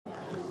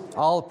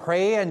I'll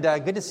pray, and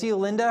good to see you,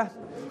 Linda.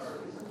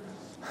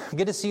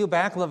 Good to see you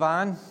back,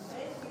 Levon.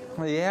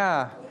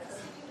 Yeah,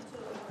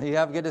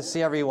 good to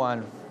see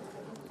everyone.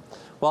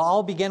 Well,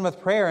 I'll begin with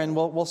prayer, and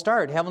we'll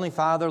start. Heavenly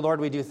Father, Lord,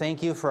 we do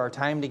thank you for our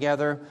time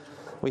together.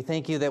 We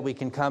thank you that we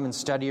can come and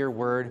study your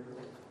word.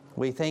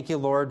 We thank you,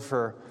 Lord,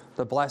 for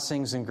the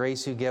blessings and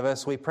grace you give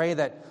us. We pray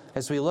that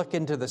as we look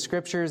into the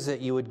scriptures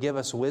that you would give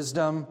us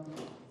wisdom.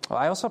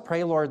 I also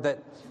pray, Lord,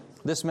 that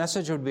this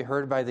message would be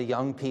heard by the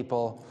young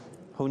people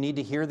who need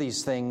to hear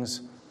these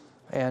things,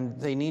 and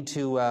they need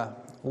to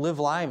live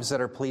lives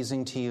that are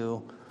pleasing to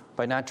you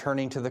by not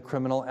turning to the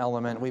criminal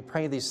element. We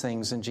pray these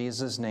things in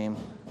Jesus' name.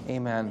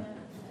 Amen.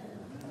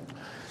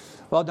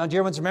 Well, now,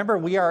 dear ones, remember,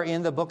 we are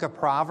in the book of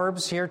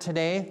Proverbs here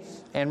today.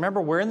 And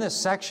remember, we're in this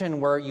section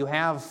where you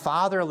have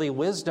fatherly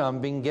wisdom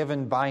being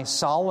given by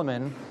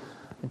Solomon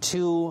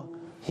to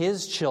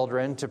his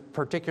children, to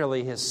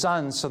particularly his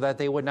sons, so that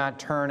they would not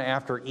turn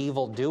after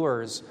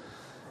evildoers.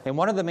 And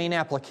one of the main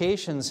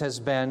applications has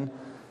been,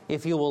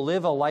 if you will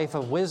live a life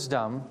of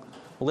wisdom,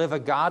 live a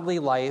godly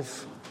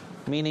life,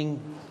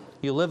 meaning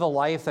you live a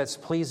life that's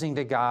pleasing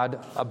to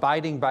God,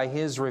 abiding by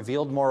his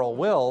revealed moral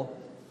will,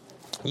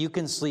 you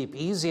can sleep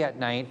easy at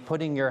night,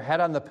 putting your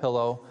head on the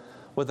pillow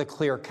with a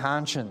clear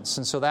conscience.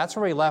 And so that's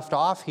where we left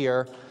off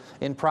here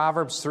in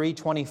Proverbs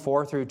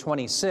 3:24 through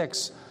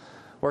 26,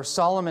 where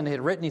Solomon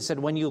had written, he said,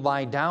 "When you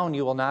lie down,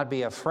 you will not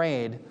be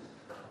afraid.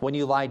 When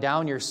you lie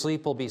down, your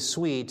sleep will be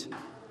sweet.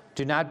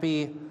 Do not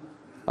be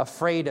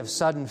afraid of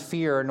sudden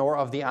fear, nor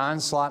of the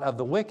onslaught of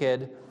the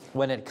wicked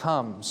when it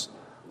comes.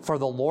 For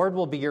the Lord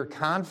will be your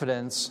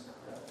confidence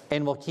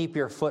and will keep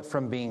your foot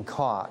from being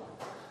caught."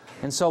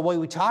 And so what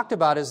we talked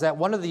about is that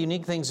one of the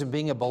unique things of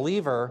being a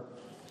believer,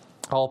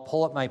 I'll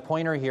pull up my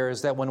pointer here,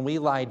 is that when we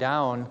lie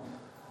down,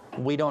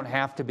 we don't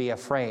have to be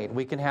afraid.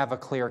 We can have a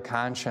clear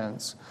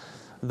conscience.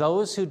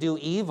 Those who do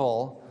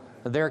evil,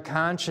 their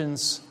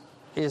conscience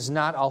is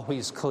not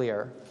always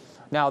clear.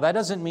 Now, that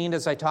doesn't mean,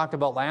 as I talked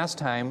about last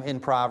time in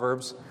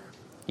Proverbs,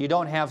 you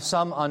don't have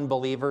some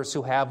unbelievers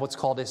who have what's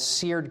called a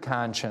seared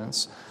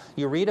conscience.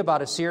 You read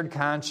about a seared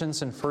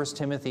conscience in 1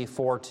 Timothy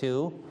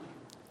 4:2.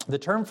 The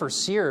term for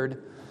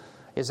seared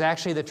is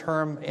actually the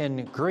term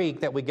in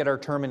Greek that we get our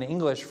term in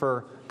English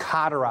for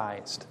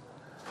cauterized.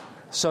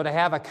 So to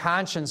have a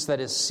conscience that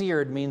is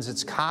seared means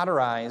it's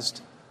cauterized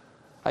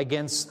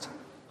against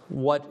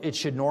what it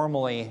should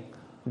normally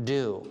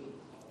do.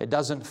 It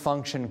doesn't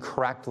function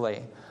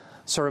correctly.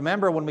 So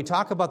remember, when we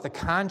talk about the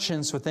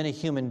conscience within a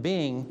human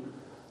being,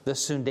 the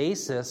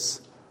syndesis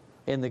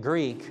in the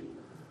Greek,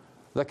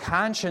 the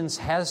conscience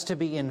has to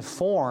be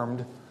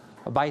informed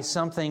by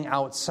something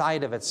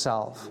outside of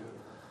itself.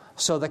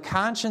 So the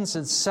conscience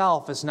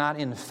itself is not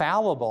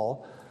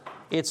infallible.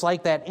 It's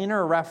like that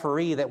inner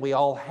referee that we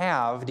all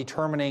have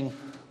determining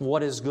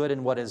what is good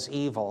and what is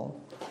evil.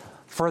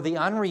 For the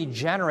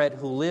unregenerate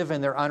who live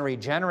in their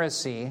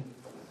unregeneracy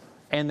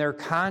and their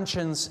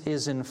conscience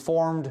is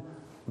informed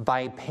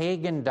by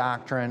pagan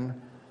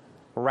doctrine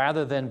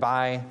rather than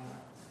by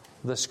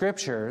the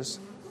Scriptures,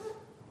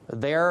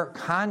 their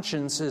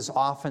conscience is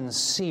often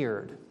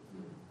seared.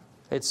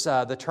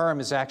 The term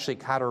is actually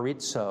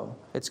cauterizo.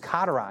 It's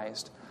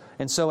cauterized.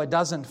 And so it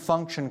doesn't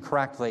function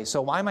correctly.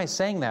 So why am I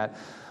saying that?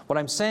 What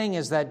I'm saying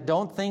is that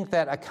don't think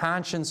that a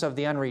conscience of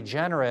the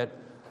unregenerate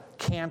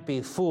can't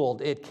be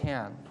fooled. It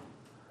can.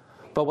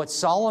 But what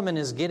Solomon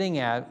is getting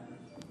at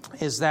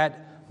is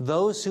that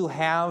those who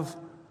have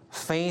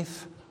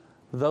faith,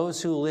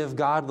 those who live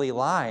godly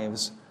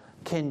lives,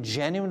 can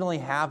genuinely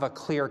have a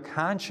clear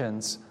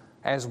conscience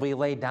as we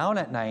lay down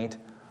at night.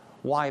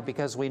 Why?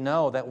 Because we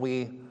know that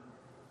we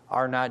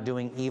are not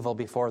doing evil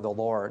before the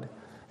Lord.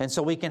 And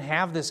so we can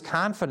have this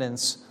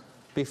confidence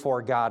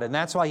before God. And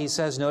that's why he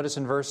says, notice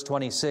in verse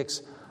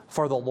 26,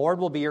 "For the Lord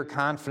will be your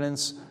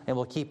confidence and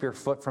will keep your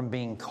foot from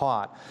being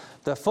caught."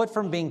 The foot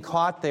from being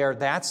caught there,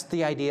 that's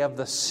the idea of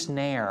the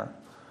snare.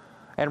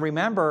 And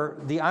remember,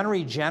 the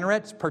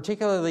unregenerate,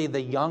 particularly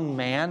the young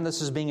man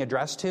this is being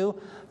addressed to,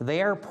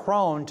 they are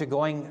prone to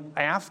going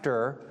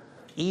after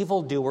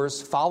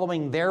evildoers,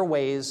 following their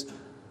ways,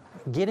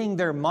 getting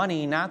their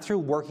money not through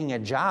working a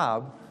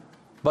job,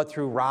 but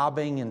through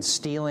robbing and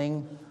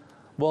stealing.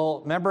 Well,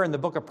 remember in the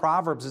book of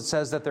Proverbs, it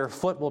says that their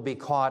foot will be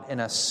caught in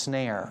a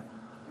snare.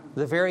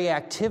 The very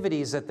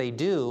activities that they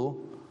do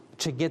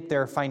to get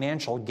their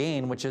financial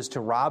gain, which is to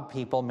rob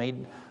people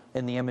made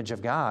in the image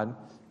of God,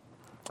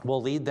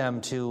 will lead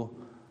them to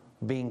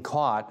being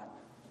caught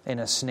in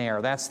a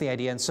snare. That's the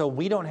idea. And so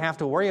we don't have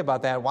to worry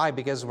about that. Why?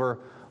 Because we're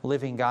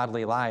living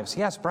godly lives.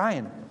 Yes,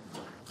 Brian.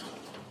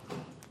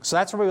 So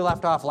that's where we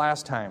left off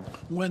last time.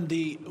 When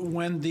the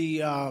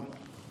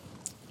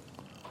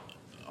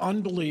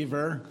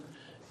unbeliever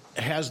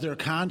has their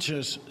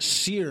conscience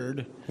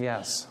seared,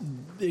 yes,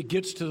 it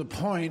gets to the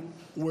point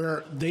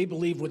where they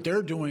believe what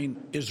they're doing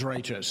is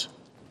righteous.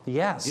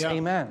 Yes, yeah.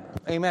 Amen.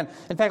 Amen.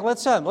 In fact,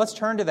 let's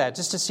turn to that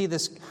just to see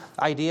this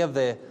idea of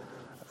the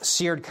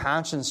seared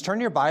conscience. Turn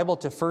your Bible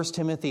to 1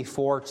 Timothy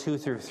 4:2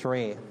 through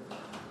 3.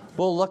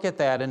 We'll look at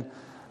that. And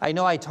I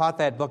know I taught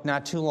that book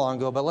not too long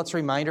ago, but let's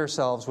remind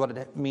ourselves what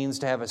it means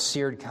to have a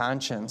seared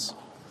conscience.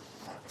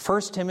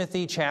 1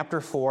 Timothy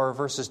chapter 4,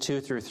 verses 2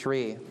 through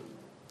 3.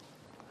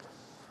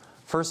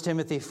 1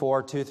 Timothy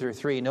 4, 2 through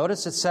 3.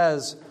 Notice it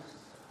says,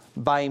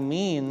 by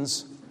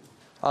means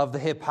of the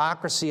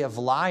hypocrisy of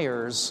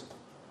liars,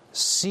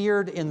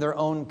 seared in their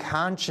own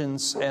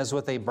conscience as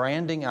with a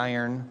branding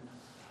iron.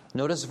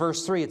 Notice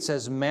verse 3, it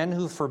says, men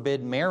who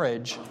forbid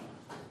marriage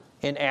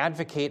and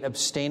advocate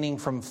abstaining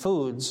from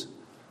foods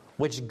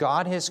which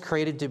God has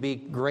created to be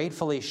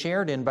gratefully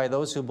shared in by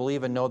those who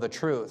believe and know the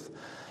truth.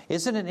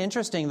 Isn't it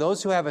interesting?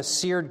 Those who have a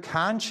seared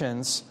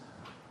conscience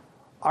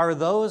are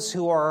those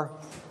who are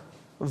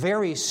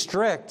very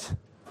strict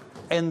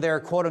in their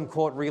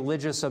quote-unquote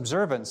religious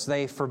observance.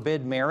 They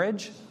forbid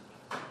marriage,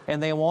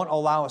 and they won't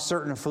allow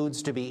certain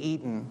foods to be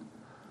eaten.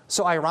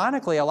 So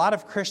ironically, a lot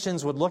of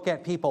Christians would look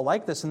at people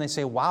like this and they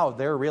say, wow,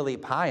 they're really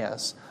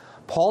pious.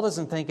 Paul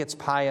doesn't think it's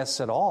pious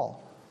at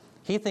all.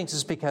 He thinks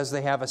it's because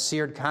they have a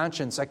seared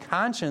conscience, a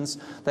conscience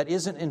that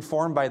isn't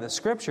informed by the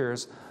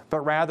Scriptures,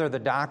 but rather the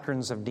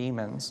doctrines of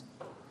demons.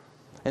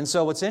 And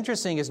so what's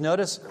interesting is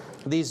notice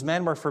these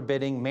men were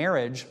forbidding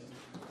marriage.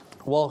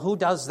 Well, who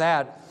does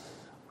that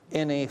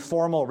in a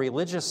formal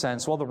religious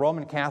sense? Well, the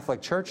Roman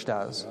Catholic Church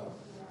does.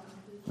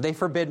 They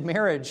forbid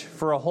marriage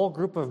for a whole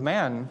group of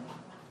men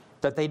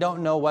that they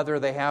don't know whether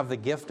they have the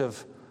gift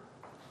of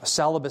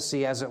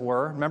celibacy, as it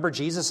were. Remember,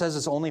 Jesus says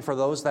it's only for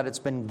those that it's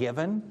been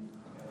given.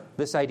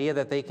 This idea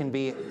that they can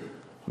be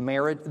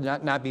married,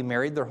 not be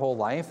married their whole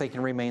life, they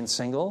can remain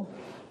single.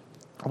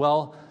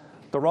 Well,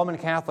 the Roman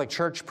Catholic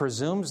Church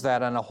presumes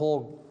that on a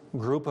whole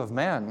group of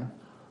men,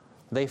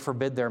 they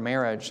forbid their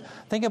marriage.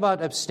 Think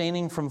about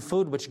abstaining from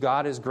food which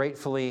God has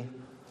created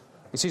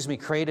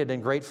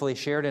and gratefully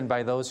shared in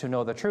by those who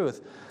know the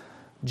truth.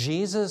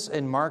 Jesus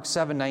in Mark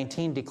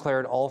 7:19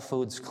 declared all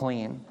foods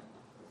clean.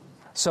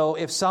 So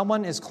if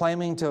someone is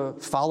claiming to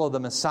follow the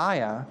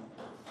Messiah,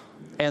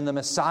 and the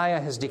Messiah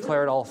has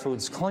declared all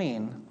foods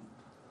clean,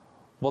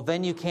 well,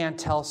 then you can't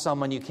tell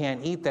someone you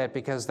can't eat that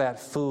because that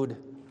food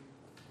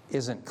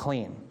isn't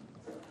clean.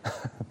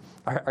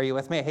 Are you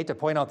with me? I hate to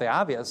point out the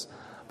obvious,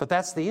 but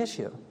that's the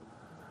issue.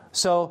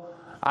 So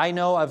I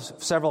know of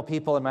several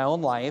people in my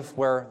own life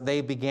where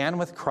they began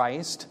with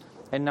Christ,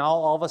 and now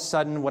all of a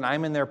sudden when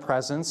I'm in their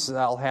presence,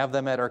 I'll have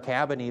them at our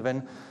cabin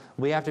even,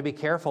 we have to be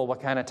careful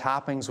what kind of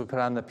toppings we put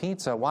on the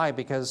pizza. Why?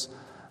 Because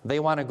they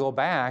want to go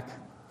back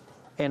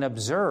and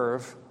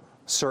observe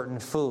certain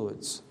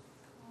foods.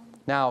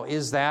 Now,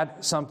 is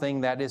that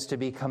something that is to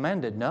be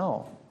commended?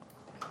 No.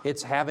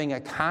 It's having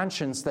a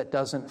conscience that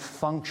doesn't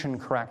function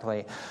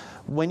correctly.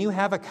 When you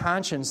have a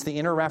conscience, the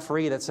inner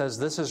referee that says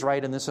this is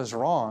right and this is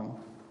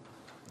wrong,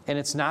 and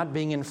it's not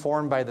being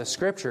informed by the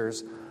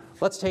Scriptures,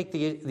 let's take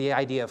the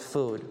idea of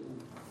food.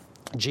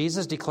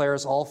 Jesus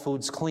declares all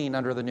foods clean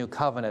under the new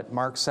covenant,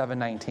 Mark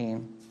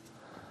 7:19.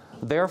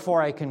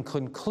 Therefore, I can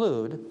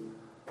conclude,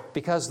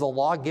 because the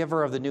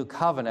lawgiver of the new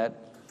covenant,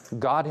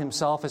 God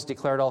himself has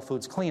declared all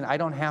foods clean, I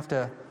don't have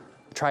to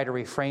try to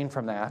refrain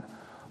from that.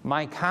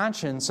 My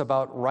conscience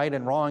about right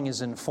and wrong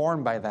is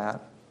informed by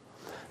that.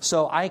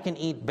 So I can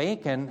eat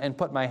bacon and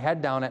put my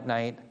head down at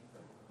night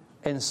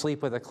and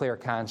sleep with a clear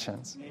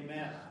conscience.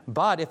 Amen.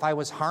 But if I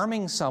was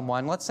harming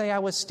someone, let's say I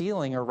was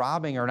stealing or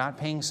robbing or not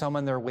paying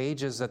someone their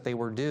wages that they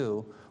were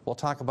due, we'll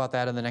talk about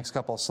that in the next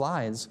couple of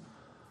slides,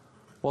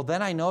 well,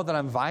 then I know that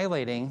I'm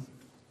violating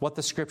what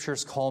the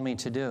Scriptures call me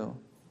to do.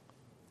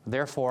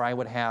 Therefore, I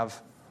would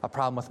have a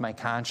problem with my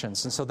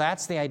conscience. And so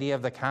that's the idea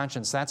of the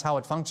conscience. That's how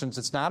it functions.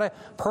 It's not a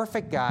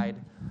perfect guide.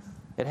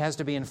 It has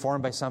to be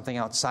informed by something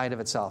outside of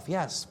itself.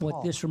 Yes, Paul.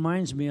 What this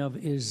reminds me of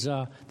is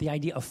the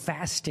idea of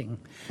fasting,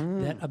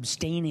 that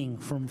abstaining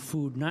from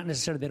food, not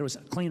necessarily that it was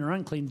clean or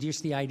unclean,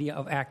 just the idea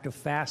of active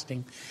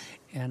fasting.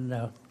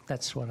 And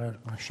that's what I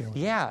want to share with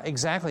you. Yeah,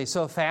 exactly.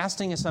 So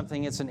fasting is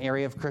something, it's an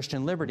area of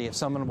Christian liberty. If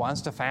someone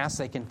wants to fast,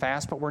 they can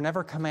fast, but we're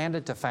never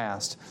commanded to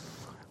fast.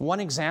 One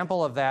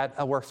example of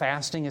that where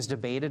fasting is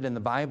debated in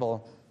the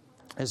Bible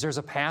is there's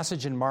a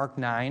passage in Mark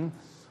 9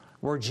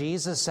 where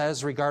Jesus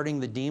says regarding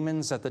the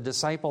demons that the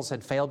disciples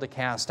had failed to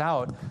cast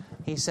out,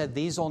 he said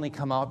these only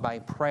come out by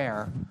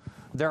prayer.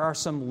 There are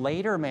some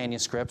later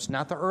manuscripts,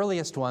 not the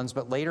earliest ones,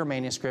 but later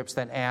manuscripts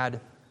that add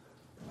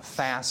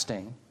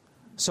fasting.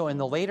 So in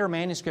the later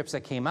manuscripts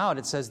that came out,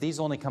 it says these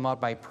only come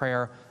out by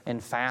prayer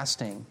and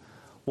fasting.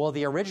 Well,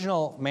 the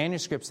original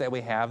manuscripts that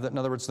we have, in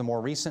other words, the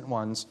more recent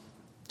ones,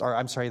 or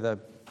I'm sorry, the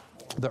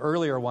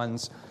earlier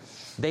ones,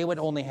 they would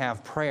only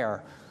have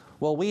prayer.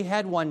 Well, we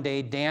had one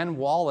day Dan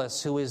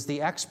Wallace, who is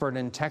the expert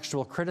in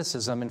textual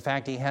criticism. In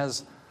fact, he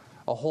has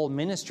a whole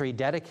ministry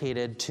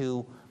dedicated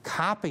to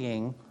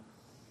copying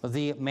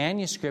the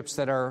manuscripts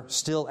that are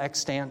still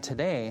extant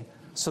today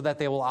so that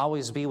they will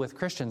always be with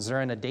Christians.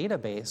 They're in a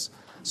database.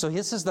 So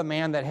this is the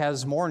man that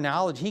has more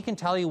knowledge. He can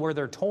tell you where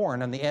they're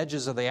torn on the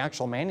edges of the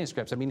actual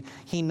manuscripts. I mean,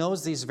 he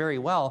knows these very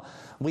well.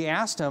 We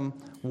asked him,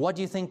 what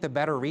do you think the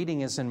better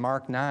reading is in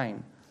Mark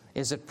 9?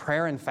 Is it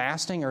prayer and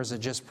fasting or is it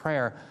just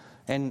prayer?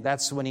 And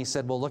that's when he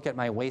said, well, look at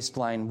my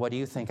waistline. What do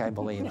you think I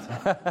believe?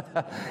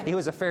 He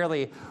was a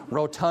fairly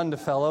rotund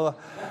fellow.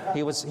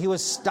 He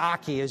was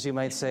stocky, as you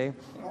might say.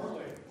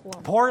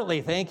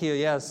 Portly, thank you.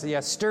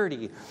 Yes,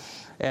 sturdy.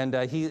 And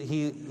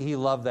he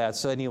loved that.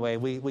 So anyway,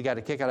 we got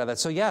a kick out of that.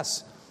 So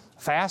yes,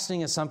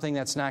 fasting is something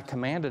that's not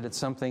commanded. It's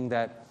something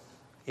that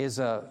is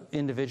a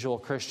individual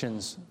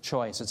Christian's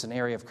choice. It's an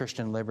area of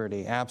Christian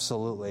liberty.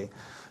 Absolutely.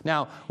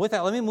 Now, with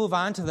that, let me move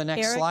on to the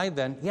next Eric, slide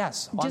then.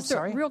 Yes. Oh, just I'm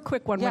sorry. a real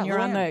quick one when you're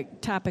on the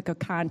topic of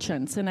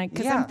conscience. And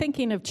because I'm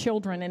thinking of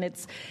children, and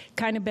it's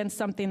kind of been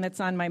something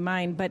that's on my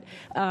mind. But,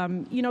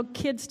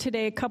 kids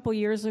today, a couple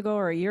years ago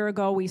or a year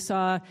ago, we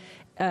saw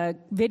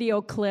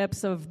video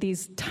clips of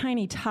these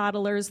tiny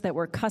toddlers that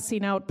were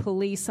cussing out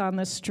police on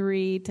the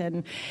street,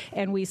 and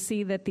we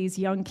see that these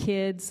young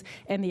kids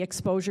and the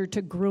exposure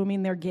to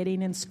grooming they're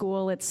getting in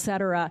school,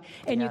 etc.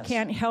 And you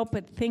can't help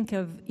but think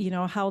of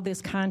how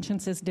this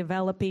conscience is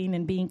developing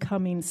and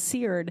becoming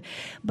seared.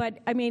 But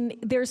I mean,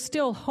 there's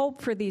still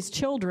hope for these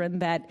children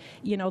that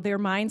their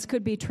minds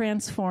could be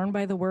transformed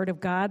by the Word of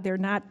God. They're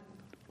not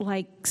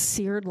like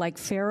seared like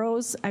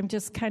Pharaoh's. I'm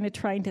just kind of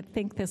trying to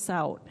think this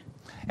out.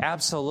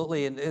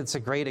 Absolutely, and it's a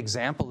great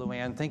example,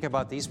 Luann. Think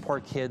about these poor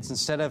kids.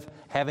 Instead of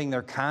having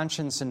their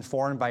conscience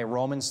informed by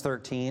Romans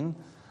 13,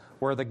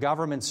 where the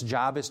government's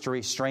job is to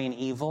restrain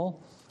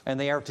evil, and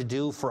they are to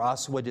do for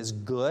us what is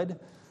good,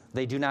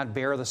 they do not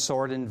bear the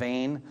sword in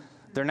vain.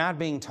 They're not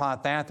being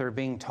taught that. They're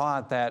being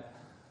taught that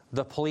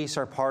the police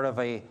are part of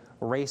a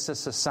racist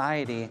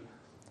society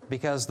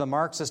because the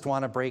Marxists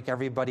want to break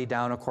everybody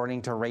down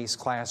according to race,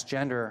 class,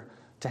 gender,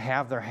 to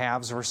have their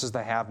haves versus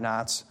the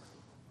have-nots,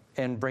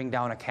 and bring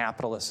down a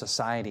capitalist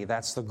society.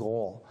 That's the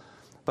goal.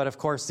 But of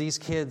course, these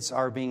kids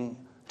are being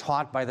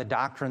taught by the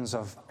doctrines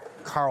of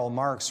Karl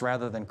Marx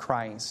rather than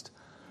Christ.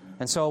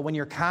 And so when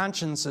your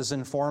conscience is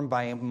informed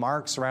by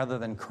Marx rather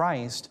than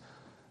Christ,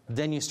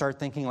 then you start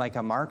thinking like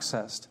a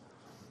Marxist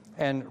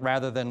and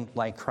rather than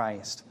like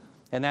Christ.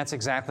 And that's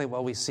exactly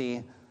what we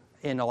see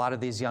in a lot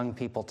of these young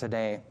people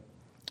today.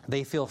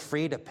 They feel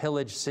free to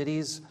pillage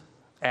cities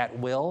at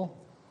will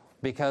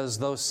because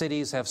those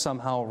cities have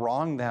somehow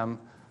wronged them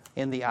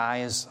in the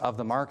eyes of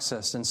the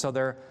Marxists. And so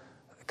their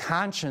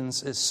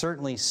conscience is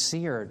certainly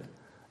seared.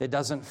 It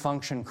doesn't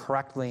function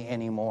correctly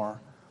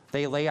anymore.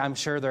 They lay, I'm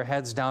sure, their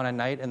heads down at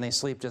night and they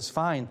sleep just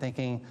fine,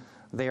 thinking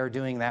they are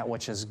doing that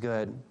which is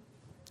good.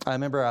 I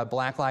remember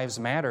Black Lives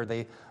Matter.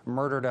 They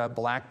murdered a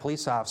black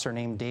police officer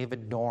named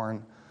David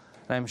Dorn.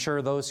 And I'm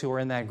sure those who were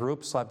in that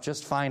group slept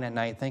just fine at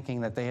night, thinking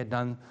that they had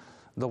done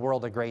the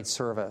world a great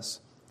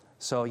service.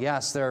 So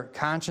yes, their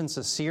conscience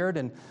is seared,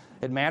 and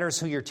it matters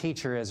who your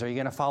teacher is. Are you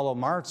going to follow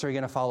Marx or are you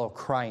going to follow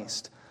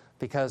Christ?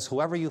 Because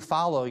whoever you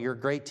follow, your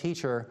great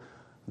teacher,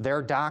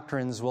 their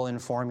doctrines will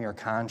inform your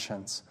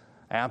conscience.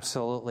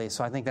 Absolutely.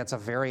 So I think that's a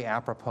very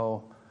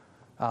apropos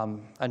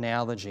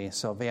analogy.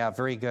 So yeah,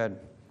 very good.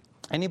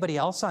 Anybody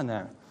else on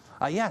that?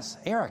 Yes,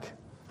 Eric.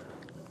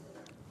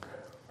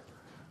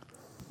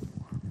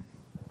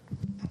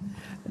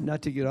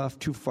 Not to get off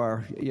too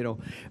far,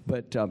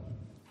 but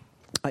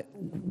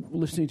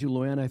listening to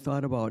Luann, I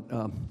thought about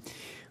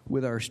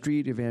with our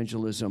street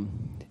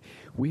evangelism,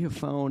 we have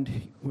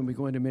found when we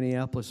go into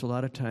Minneapolis, a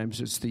lot of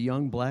times it's the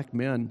young black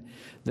men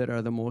that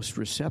are the most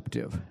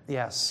receptive.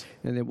 Yes.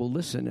 And they will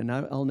listen. And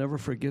I'll never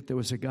forget, there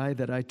was a guy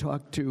that I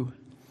talked to,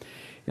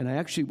 and I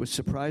actually was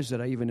surprised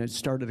that I even had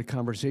started a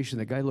conversation.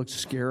 The guy looked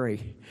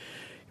scary.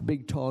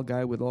 Big, tall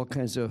guy with all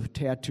kinds of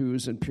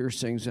tattoos and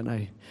piercings. And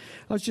I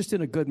was just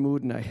in a good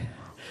mood, and I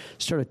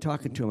started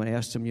talking to him. I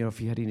asked him, if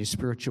he had any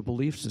spiritual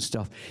beliefs and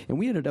stuff. And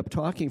we ended up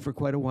talking for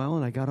quite a while,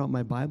 and I got out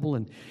my Bible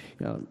and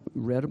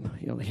read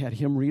him, had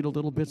him read a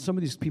little bit. Some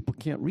of these people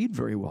can't read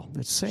very well.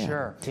 It's sad.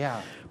 Sure,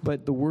 yeah.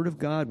 But the Word of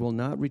God will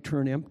not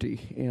return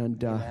empty. And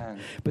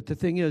but the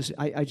thing is,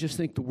 I just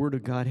think the Word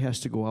of God has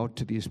to go out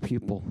to these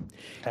people.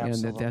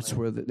 Absolutely. And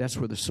that's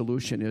where the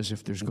solution is,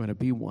 if there's going to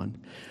be one.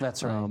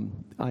 That's right.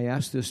 I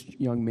asked this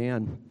young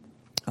man,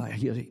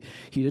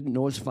 he didn't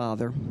know his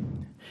father.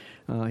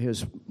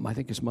 I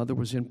think his mother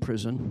was in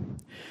prison.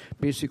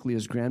 Basically,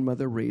 his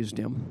grandmother raised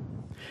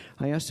him.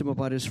 I asked him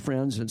about his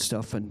friends and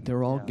stuff, and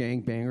they're all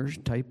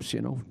gangbangers types, a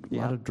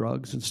lot of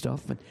drugs and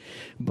stuff.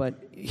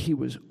 But he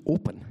was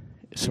open.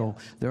 So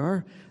there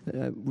are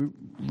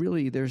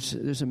really there's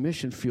a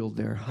mission field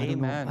there.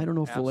 Amen. I don't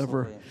know if Absolutely.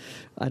 we'll ever.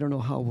 I don't know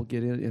how we'll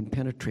get in and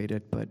penetrate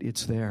it, but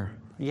it's there.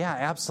 Yeah,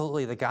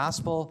 absolutely. The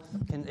gospel,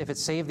 if it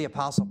saved the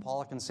Apostle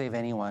Paul, it can save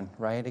anyone,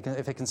 right?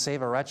 If it can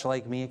save a wretch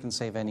like me, it can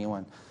save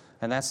anyone.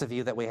 And that's the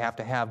view that we have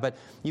to have. But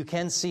you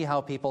can see how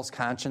people's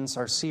conscience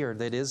are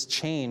seared. It is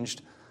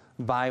changed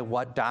by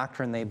what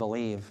doctrine they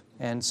believe.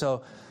 And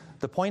so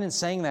the point in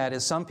saying that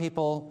is some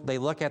people, they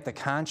look at the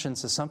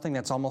conscience as something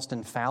that's almost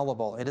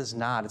infallible. It is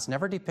not. It's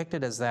never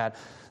depicted as that.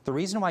 The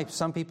reason why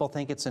some people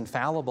think it's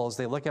infallible is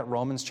they look at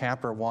Romans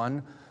chapter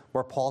 1,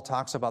 where Paul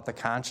talks about the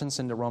conscience,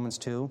 into Romans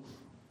 2.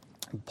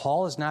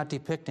 Paul is not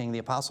depicting, the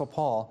Apostle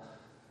Paul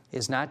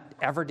is not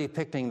ever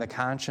depicting the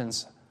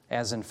conscience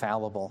as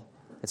infallible.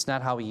 It's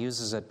not how he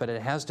uses it, but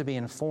it has to be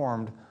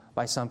informed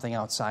by something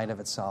outside of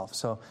itself.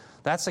 So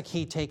that's a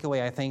key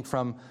takeaway, I think,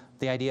 from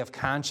the idea of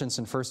conscience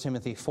in 1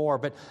 Timothy 4.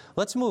 But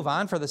let's move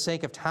on for the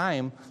sake of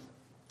time,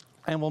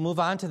 and we'll move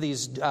on to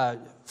these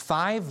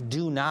 5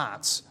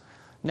 do-nots.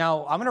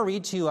 Now, I'm going to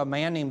read to you a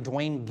man named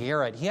Dwayne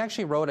Garrett. He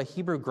actually wrote a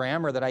Hebrew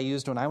grammar that I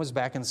used when I was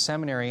back in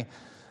seminary,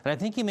 and I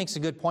think he makes a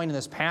good point in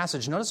this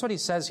passage. Notice what he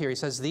says here. He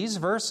says, these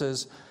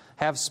verses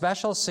have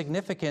special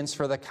significance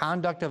for the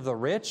conduct of the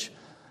rich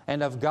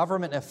and of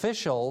government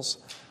officials,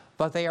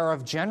 but they are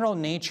of general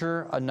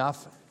nature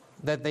enough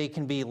that they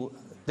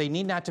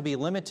need not to be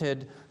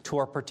limited to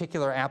a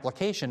particular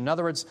application. In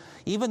other words,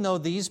 even though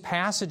these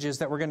passages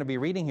that we're going to be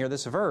reading here,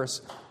 this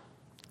verse,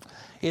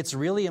 it's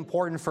really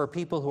important for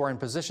people who are in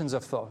positions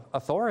of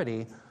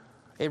authority,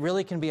 it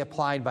really can be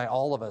applied by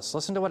all of us.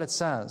 Listen to what it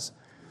says.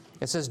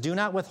 It says, do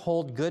not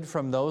withhold good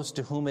from those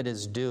to whom it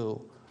is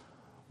due,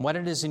 when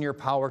it is in your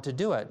power to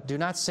do it. Do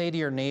not say to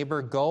your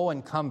neighbor, go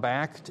and come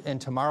back, and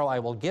tomorrow I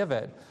will give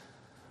it.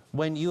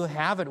 When you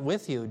have it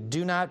with you,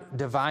 do not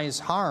devise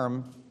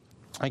harm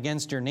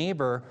against your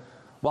neighbor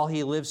while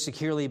he lives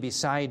securely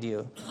beside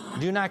you.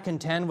 Do not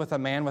contend with a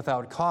man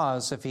without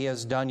cause if he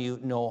has done you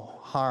no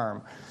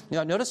harm.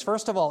 Now, notice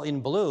first of all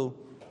in blue,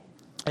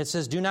 it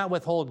says, do not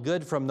withhold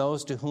good from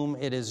those to whom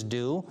it is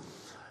due.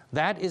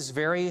 That is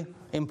very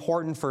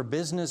important for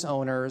business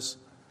owners,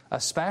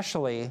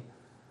 especially,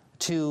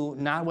 to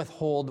not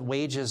withhold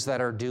wages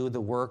that are due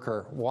the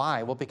worker.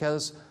 Why? Well,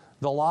 because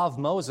the law of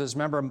Moses,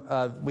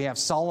 remember, we have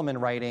Solomon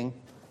writing,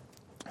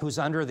 who's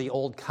under the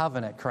old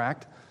covenant,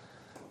 correct?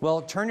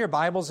 Well, turn your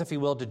Bibles, if you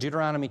will, to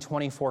Deuteronomy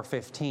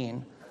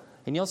 24:15,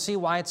 and you'll see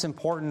why it's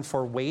important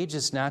for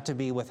wages not to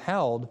be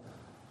withheld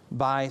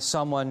by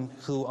someone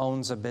who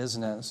owns a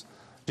business.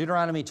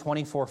 Deuteronomy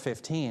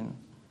 24:15.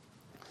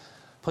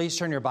 Please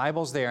turn your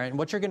Bibles there, and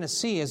what you're going to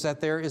see is that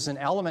there is an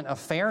element of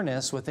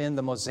fairness within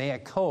the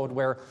Mosaic Code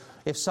where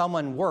if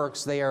someone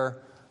works, they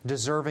are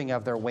deserving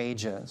of their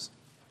wages.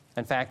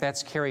 In fact,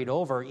 that's carried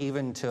over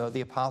even to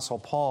the Apostle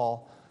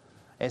Paul,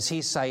 as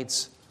he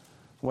cites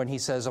when he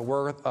says a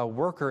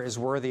worker is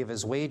worthy of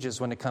his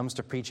wages when it comes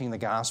to preaching the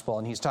gospel,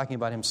 and he's talking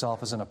about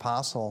himself as an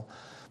apostle.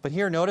 But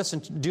here, notice in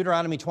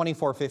Deuteronomy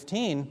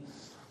 24:15,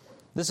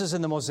 this is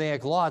in the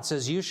Mosaic law, it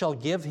says, you shall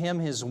give him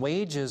his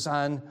wages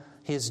on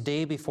his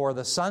day before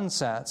the sun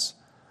sets,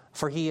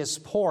 for he is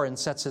poor and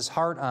sets his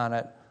heart on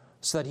it,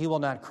 so that he will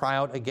not cry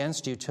out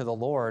against you to the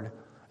Lord,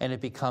 and it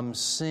becomes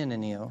sin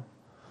in you.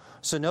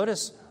 So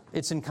notice,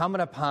 it's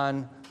incumbent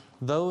upon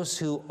those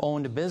who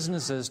owned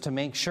businesses to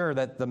make sure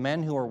that the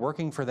men who are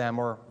working for them,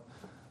 or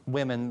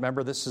women,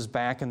 remember this is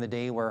back in the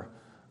day where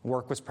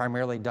work was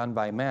primarily done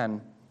by men,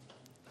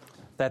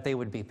 that they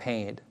would be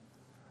paid,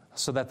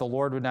 so that the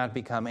Lord would not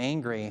become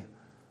angry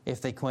if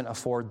they couldn't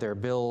afford their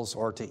bills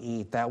or to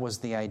eat. That was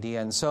the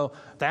idea. And so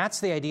that's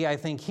the idea, I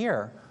think,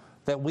 here,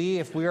 that we,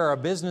 if we are a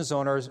business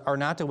owners, are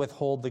not to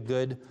withhold the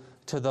good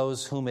to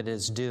those whom it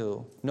is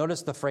due.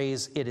 Notice the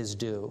phrase, it is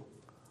due.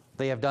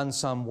 They have done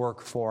some work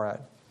for it.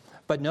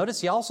 But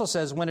notice he also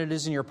says, when it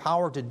is in your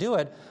power to do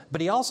it, but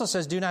he also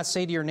says, do not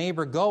say to your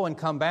neighbor, go and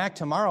come back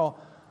tomorrow,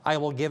 I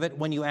will give it,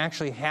 when you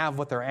actually have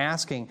what they're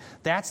asking.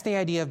 That's the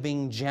idea of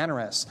being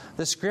generous.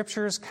 The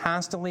Scriptures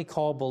constantly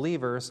call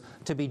believers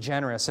to be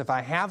generous. If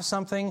I have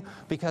something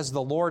because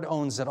the Lord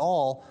owns it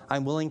all,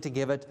 I'm willing to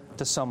give it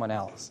to someone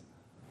else.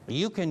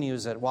 You can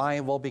use it. Why?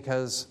 Well,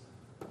 because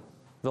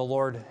the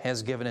Lord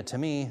has given it to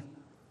me,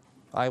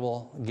 I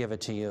will give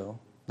it to you.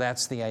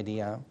 That's the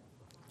idea.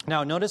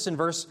 Now, notice in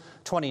verse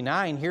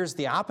 29, here's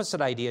the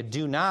opposite idea.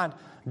 Do not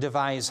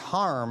devise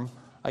harm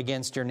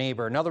against your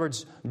neighbor. In other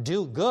words,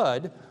 do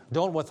good,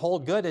 don't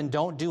withhold good, and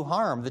don't do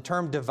harm. The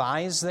term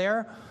devise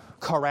there,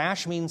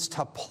 karash, means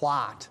to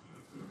plot.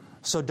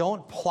 So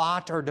don't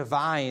plot or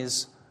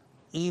devise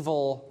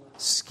evil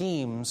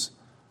schemes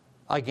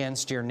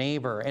against your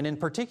neighbor. And in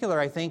particular,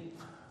 I think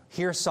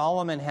here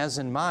Solomon has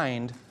in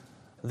mind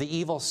the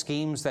evil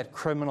schemes that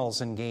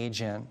criminals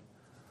engage in.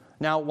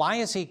 Now, why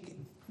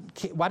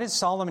does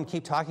Solomon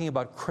keep talking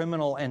about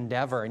criminal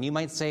endeavor? And you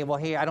might say, well,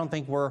 hey, I don't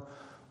think we're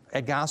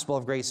at Gospel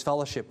of Grace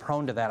Fellowship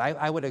prone to that.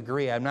 I would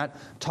agree. I'm not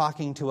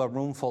talking to a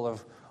room full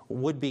of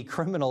would-be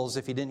criminals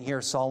if you didn't hear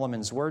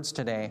Solomon's words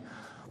today.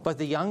 But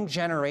the young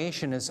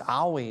generation is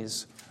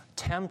always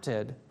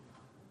tempted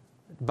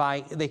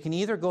by, they can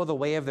either go the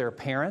way of their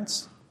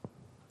parents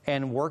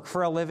and work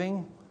for a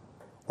living,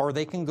 or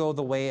they can go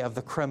the way of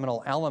the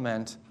criminal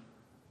element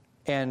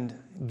and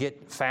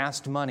get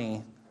fast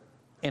money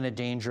in a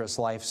dangerous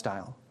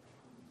lifestyle.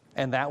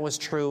 And that was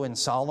true in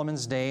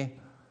Solomon's day,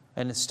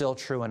 and it's still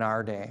true in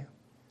our day.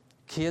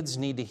 Kids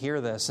need to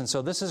hear this. And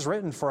so this is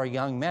written for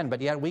young men,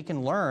 but yet we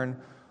can learn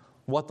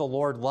what the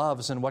Lord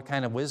loves and what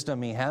kind of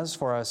wisdom He has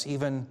for us,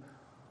 even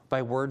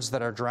by words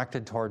that are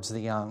directed towards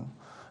the young.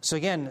 So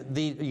again,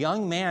 the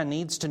young man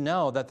needs to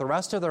know that the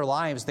rest of their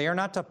lives, they are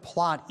not to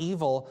plot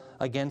evil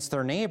against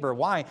their neighbor.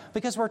 Why?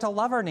 Because we're to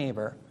love our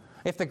neighbor.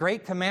 If the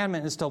great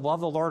commandment is to love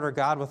the Lord our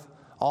God with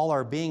all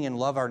our being and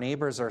love our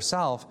neighbors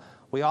ourselves,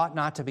 we ought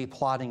not to be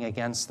plotting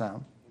against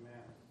them. Amen.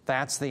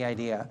 That's the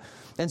idea.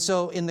 And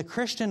so in the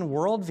Christian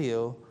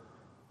worldview,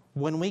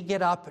 when we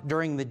get up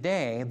during the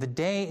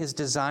day is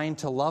designed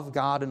to love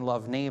God and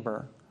love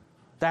neighbor.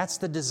 That's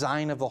the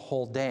design of the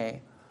whole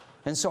day.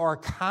 And so our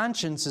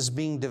conscience is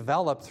being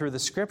developed through the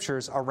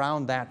Scriptures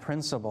around that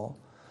principle.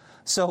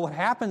 So what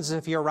happens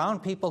if you're around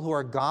people who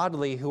are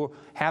godly, who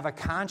have a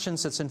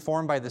conscience that's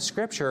informed by the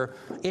Scripture,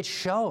 it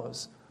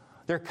shows.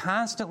 They're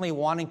constantly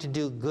wanting to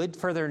do good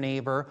for their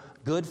neighbor,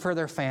 good for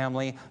their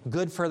family,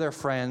 good for their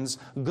friends,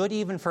 good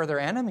even for their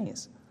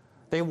enemies.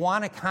 They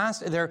want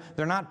to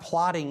they're not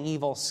plotting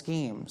evil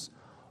schemes.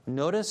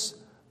 Notice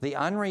the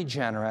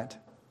unregenerate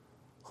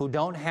who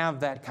don't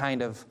have that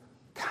kind of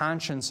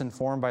conscience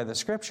informed by the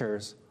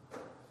Scriptures,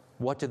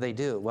 what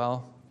do?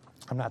 Well,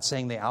 I'm not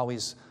saying they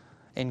always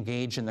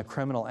engage in the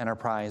criminal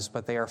enterprise,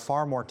 but they are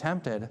far more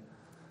tempted.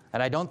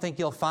 And I don't think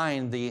you'll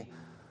find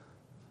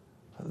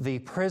the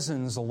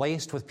prisons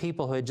laced with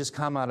people who had just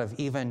come out of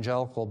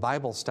evangelical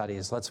Bible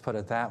studies, let's put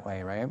it that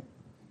way, right?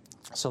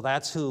 So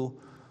that's who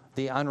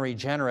the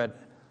unregenerate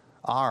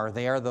are.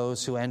 They are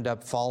those who end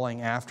up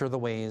falling after the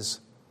ways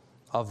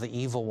of the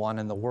evil one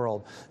in the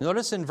world.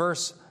 Notice in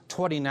verse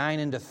 29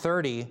 into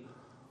 30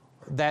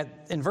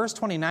 that in verse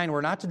 29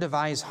 we're not to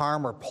devise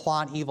harm or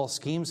plot evil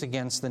schemes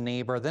against the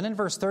neighbor. Then in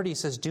verse 30 he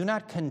says, do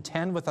not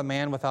contend with a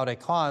man without a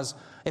cause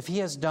if he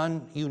has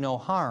done you no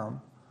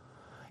harm.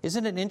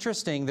 Isn't it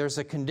interesting? There's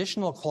a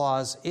conditional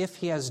clause, if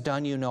he has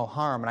done you no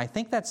harm. And I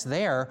think that's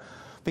there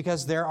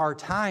because there are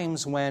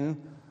times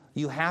when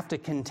you have to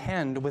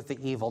contend with the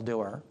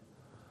evildoer.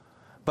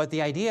 But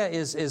the idea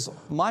is, as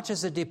much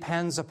as it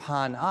depends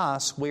upon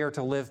us, we are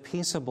to live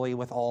peaceably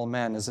with all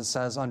men, as it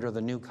says under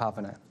the new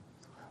covenant.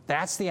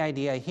 That's the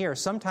idea here.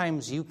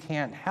 Sometimes you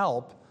can't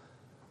help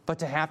but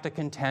to have to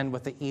contend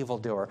with the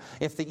evildoer.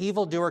 If the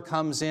evildoer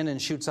comes in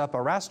and shoots up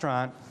a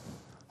restaurant,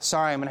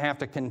 sorry, I'm going to have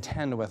to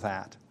contend with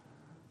that.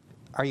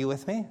 Are you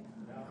with me?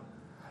 No.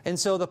 And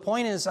so the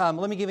point is,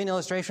 let me give you an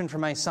illustration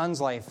from my son's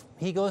life.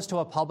 He goes to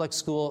a public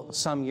school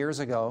some years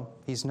ago.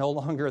 He's no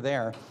longer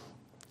there.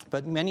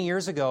 But many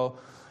years ago,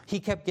 he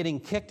kept getting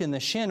kicked in the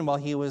shin while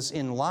he was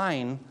in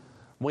line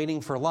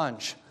waiting for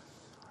lunch.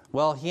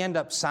 Well, he ended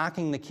up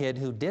socking the kid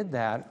who did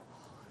that,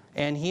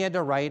 and he had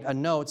to write a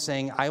note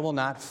saying, I will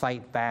not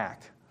fight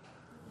back.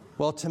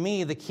 Well, to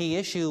me, the key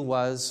issue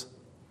was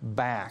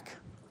back.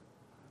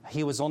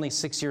 He was only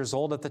 6 years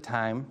old at the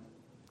time,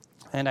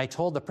 and I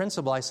told the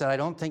principal, I said, I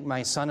don't think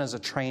my son is a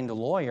trained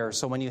lawyer,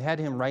 so when you had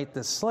him write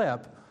this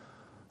slip,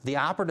 the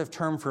operative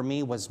term for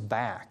me was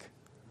back.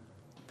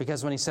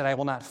 Because when he said, I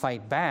will not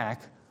fight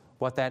back,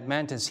 what that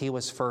meant is he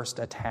was first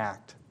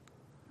attacked.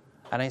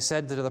 And I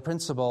said to the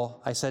principal,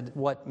 I said,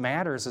 what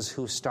matters is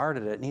who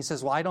started it. And he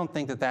says, well, I don't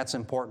think that that's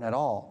important at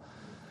all.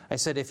 I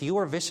said, if you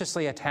were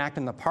viciously attacked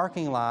in the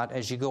parking lot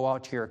as you go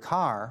out to your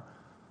car,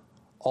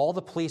 all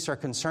the police are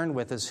concerned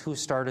with is who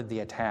started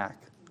the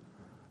attack.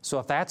 So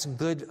if that's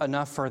good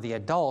enough for the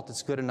adult,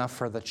 it's good enough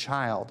for the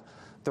child.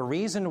 The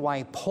reason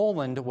why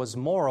Poland was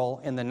moral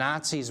and the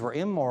Nazis were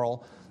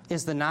immoral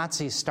is the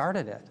Nazis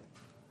started it.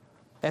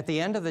 At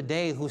the end of the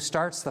day, who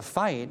starts the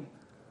fight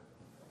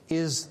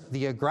is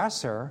the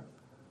aggressor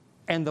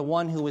and the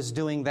one who is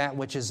doing that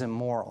which is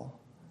immoral.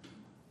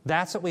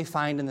 That's what we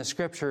find in the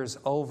Scriptures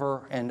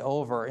over and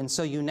over. And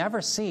so you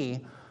never see,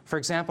 for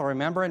example,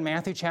 remember in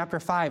Matthew chapter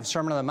 5,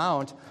 Sermon on the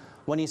Mount,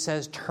 when he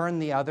says, turn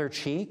the other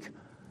cheek?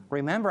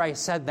 Remember, I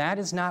said that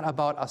is not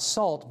about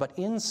assault, but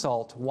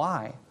insult.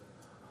 Why?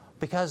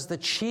 Because the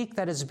cheek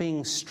that is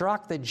being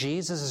struck that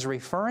Jesus is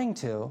referring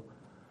to,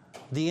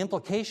 the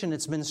implication,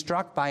 it's been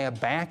struck by a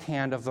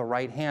backhand of the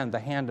right hand, the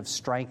hand of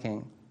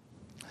striking.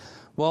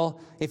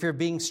 Well, if you're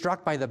being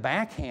struck by the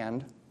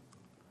backhand,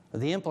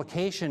 the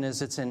implication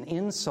is it's an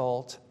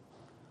insult,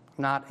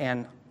 not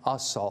an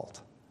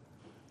assault.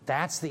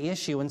 That's the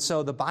issue. And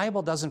so the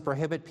Bible doesn't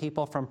prohibit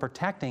people from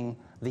protecting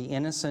the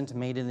innocent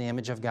made in the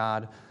image of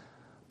God,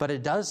 but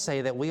it does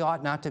say that we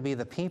ought not to be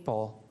the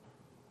people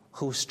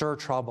who stir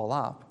trouble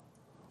up.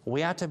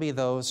 We ought to be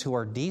those who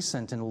are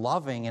decent and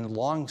loving and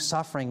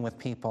long-suffering with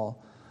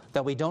people,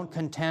 that we don't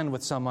contend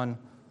with someone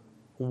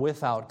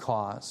without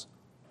cause,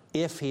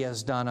 if he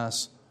has done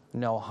us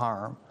no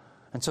harm.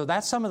 And so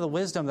that's some of the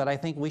wisdom that I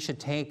think we should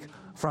take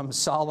from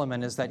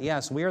Solomon, is that,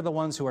 yes, we are the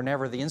ones who are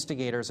never the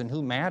instigators, and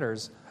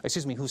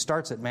who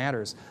starts it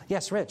matters.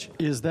 Yes, Rich?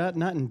 Is that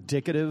not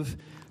indicative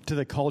to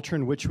the culture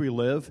in which we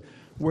live,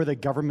 where the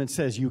government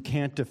says you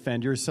can't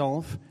defend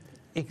yourself?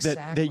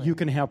 Exactly. That you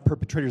can have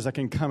perpetrators that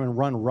can come and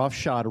run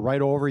roughshod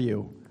right over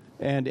you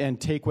and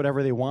take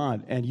whatever they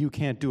want, and you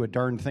can't do a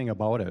darn thing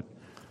about it.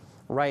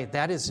 Right.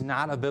 That is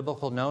not a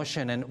biblical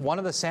notion. And one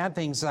of the sad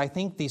things is I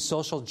think these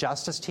social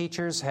justice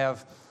teachers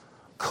have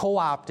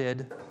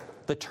co-opted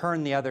the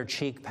turn the other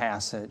cheek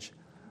passage.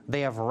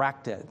 They have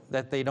wrecked it,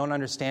 that they don't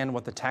understand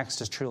what the text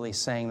is truly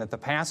saying, that the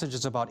passage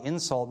is about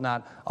insult,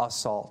 not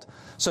assault.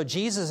 So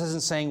Jesus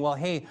isn't saying, well,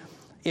 hey,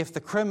 if the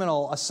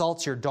criminal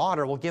assaults your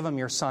daughter, we'll give him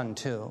your son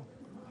too.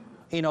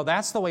 You know,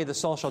 that's the way the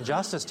social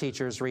justice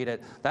teachers read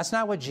it. That's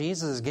not what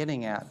Jesus is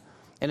getting at.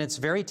 And it's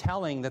very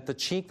telling that the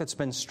cheek that's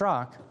been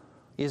struck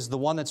is the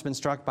one that's been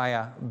struck by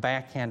a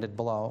backhanded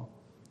blow.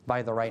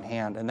 by the right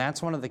hand. And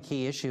that's one of the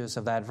key issues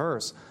of that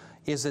verse.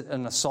 Is it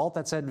an assault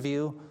that's at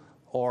view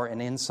or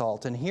an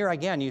insult? And here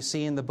again, you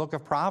see in the book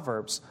of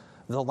Proverbs,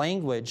 the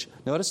language,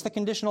 notice the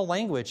conditional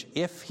language,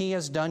 if he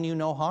has done you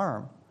no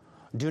harm,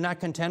 do not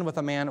contend with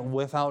a man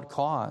without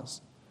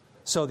cause.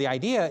 So the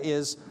idea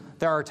is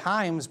there are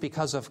times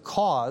because of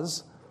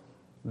cause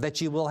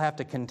that you will have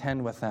to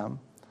contend with them.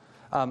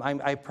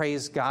 I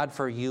praise God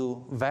for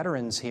you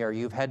veterans here.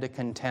 You've had to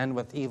contend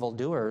with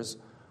evildoers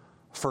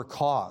for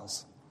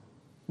cause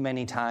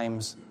many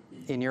times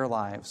in your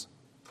lives.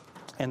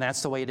 And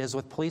that's the way it is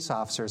with police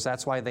officers.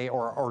 That's why they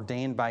are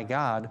ordained by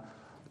God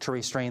to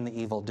restrain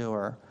the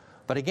evildoer.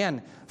 But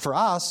again, for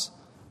us,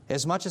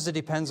 as much as it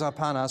depends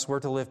upon us, we're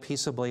to live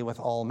peaceably with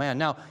all men.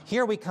 Now,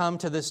 here we come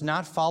to this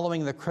not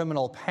following the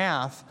criminal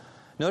path.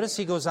 Notice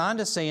he goes on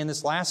to say in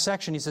this last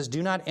section, he says,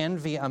 do not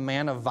envy a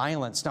man of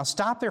violence. Now,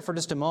 stop there for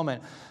just a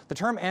moment. The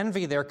term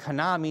envy there,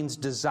 kana, means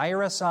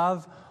desirous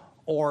of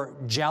or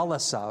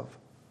jealous of.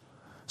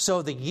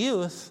 So the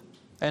youth,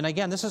 and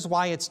again, this is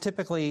why it's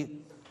typically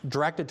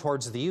directed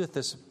towards the youth,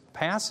 this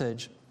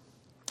passage,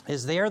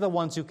 is they are the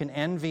ones who can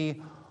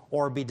envy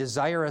or be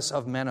desirous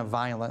of men of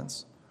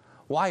violence.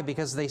 Why?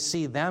 Because they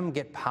see them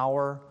get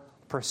power,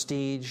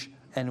 prestige,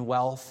 and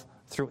wealth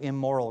through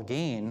immoral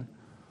gain.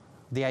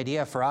 The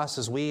idea for us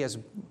is we as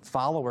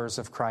followers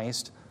of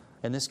Christ,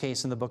 in this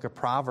case in the book of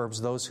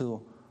Proverbs, those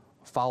who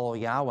follow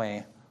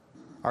Yahweh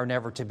are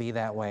never to be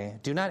that way.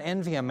 Do not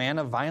envy a man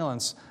of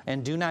violence,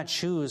 and do not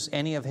choose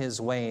any of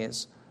his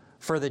ways.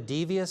 For the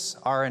devious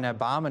are an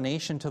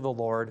abomination to the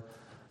Lord,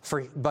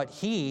 but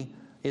he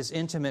is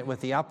intimate with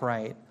the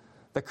upright.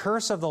 The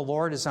curse of the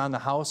Lord is on the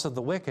house of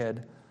the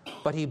wicked,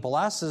 but he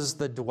blesses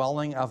the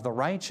dwelling of the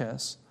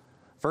righteous.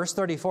 Verse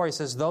 34, he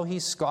says, though he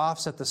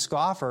scoffs at the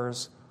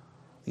scoffers,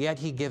 yet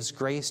he gives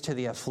grace to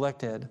the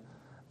afflicted.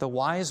 The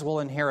wise will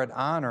inherit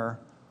honor,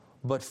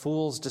 but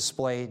fools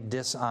display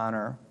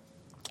dishonor.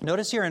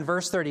 Notice here in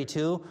verse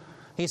 32,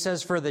 he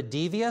says, for the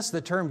devious,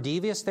 the term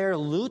devious there,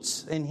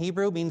 lutz in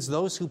Hebrew, means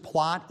those who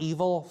plot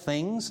evil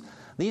things.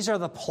 These are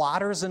the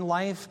plotters in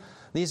life.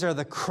 These are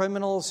the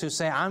criminals who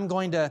say, I'm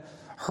going to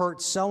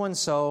hurt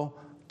so-and-so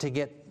to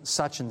get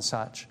such and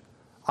such.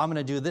 I'm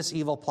going to do this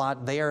evil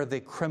plot. They are the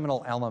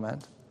criminal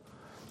element.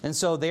 And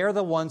so they are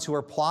the ones who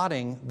are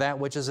plotting that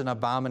which is an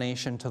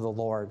abomination to the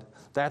Lord.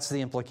 That's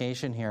the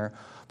implication here.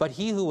 But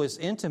he who is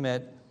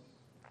intimate,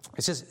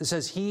 it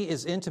says he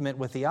is intimate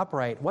with the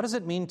upright. What does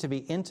it mean to be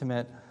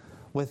intimate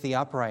with the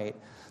upright?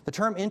 The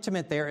term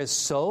intimate there is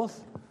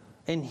soth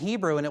in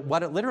Hebrew, and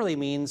what it literally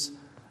means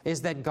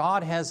is that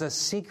God has a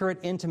secret,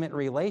 intimate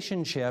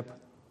relationship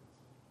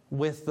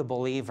with the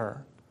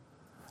believer.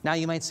 Now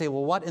you might say,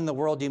 well, what in the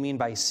world do you mean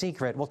by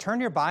secret? Well,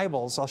 turn your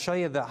Bibles. I'll show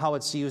you how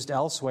it's used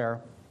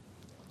elsewhere.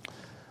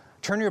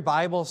 Turn your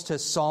Bibles to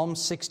Psalm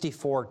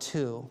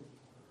 64:2,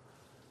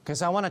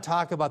 because I want to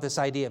talk about this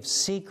idea of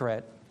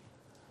secret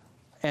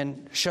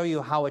and show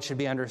you how it should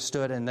be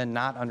understood and then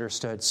not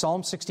understood.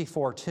 Psalm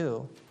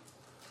 64:2.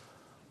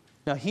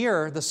 Now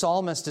here, the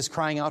psalmist is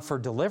crying out for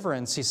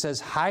deliverance. He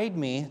says, hide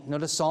me.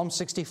 Notice Psalm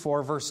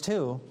 64, verse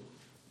 2.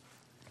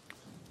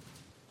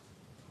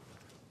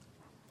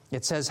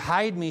 It says,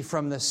 hide me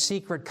from the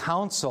secret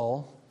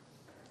counsel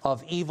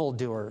of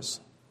evildoers,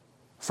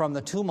 from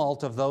the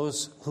tumult of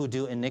those who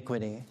do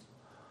iniquity.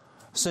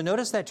 So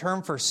notice that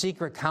term for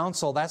secret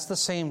counsel, that's the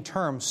same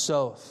term,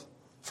 soth,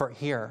 for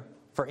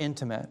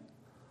intimate.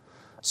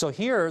 So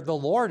here, the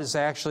Lord is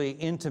actually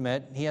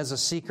intimate. He has a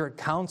secret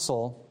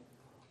counsel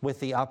with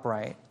the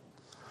upright.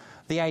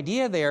 The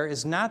idea there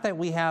is not that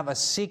we have a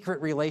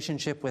secret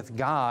relationship with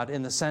God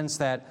in the sense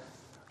that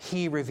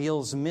He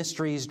reveals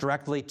mysteries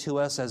directly to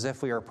us as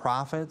if we are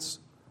prophets,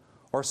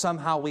 or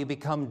somehow we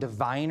become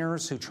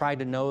diviners who try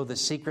to know the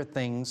secret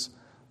things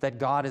that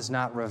God has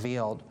not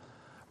revealed.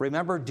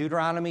 Remember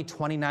Deuteronomy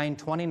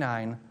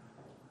 29:29.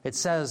 It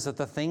says that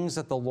the things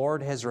that the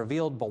Lord has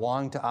revealed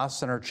belong to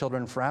us and our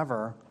children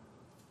forever,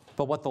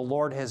 but what the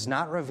Lord has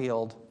not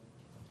revealed,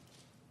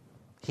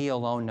 He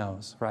alone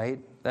knows, right?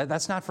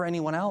 That's not for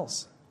anyone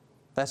else.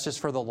 That's just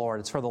for the Lord.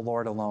 It's for the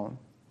Lord alone.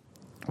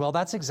 Well,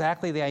 that's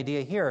exactly the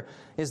idea here,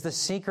 is the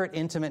secret,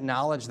 intimate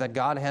knowledge that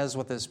God has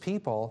with His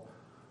people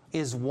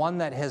is one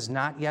that has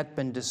not yet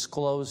been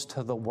disclosed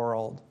to the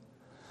world.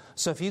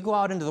 So if you go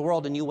out into the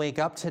world and you wake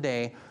up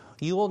today,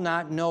 you will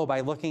not know by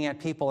looking at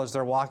people as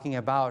they're walking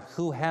about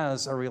who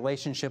has a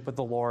relationship with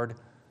the Lord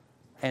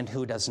and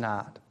who does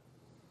not.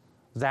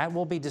 That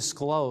will be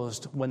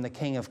disclosed when the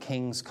King of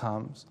Kings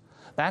comes.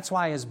 That's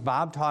why, as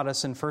Bob taught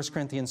us in 1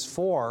 Corinthians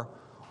 4,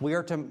 we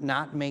are to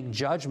not make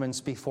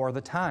judgments before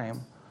the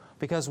time.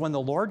 Because when the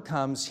Lord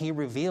comes, He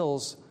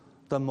reveals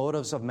the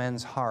motives of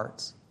men's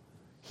hearts.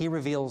 He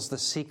reveals the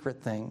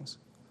secret things.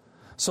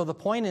 So the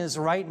point is,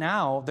 right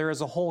now, there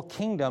is a whole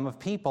kingdom of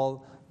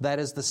people that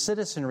is the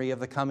citizenry of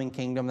the coming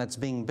kingdom that's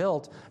being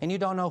built, and you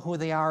don't know who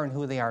they are and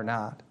who they are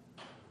not.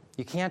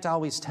 You can't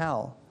always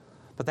tell.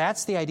 But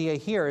that's the idea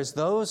here, is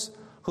those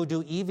who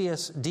do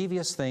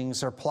devious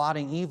things or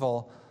plotting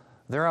evil,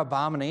 they're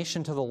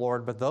abomination to the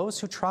Lord. But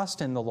those who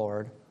trust in the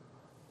Lord,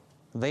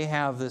 they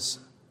have this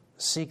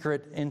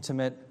secret,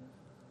 intimate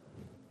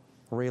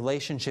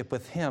relationship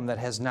with Him that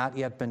has not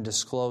yet been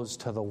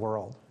disclosed to the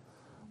world.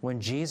 When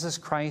Jesus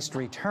Christ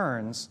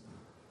returns,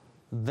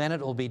 then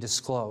it will be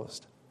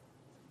disclosed.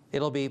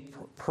 It'll be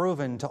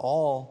proven to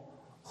all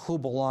who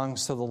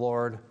belongs to the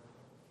Lord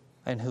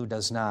and who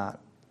does not.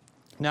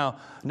 Now,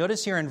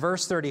 notice here in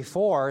verse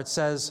 34, it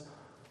says,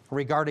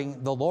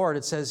 regarding the Lord,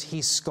 it says,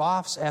 He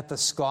scoffs at the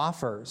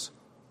scoffers,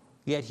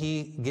 yet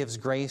He gives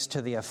grace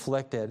to the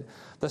afflicted.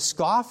 The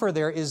scoffer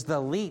there is the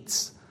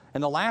leets.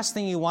 And the last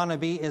thing you want to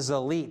be is a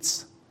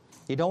leets.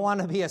 You don't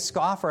want to be a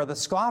scoffer. The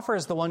scoffer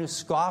is the one who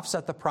scoffs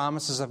at the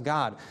promises of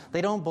God.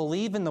 They don't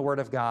believe in the Word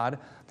of God.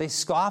 They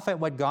scoff at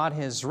what God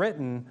has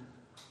written.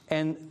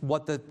 And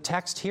what the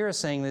text here is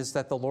saying is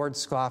that the Lord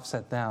scoffs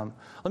at them.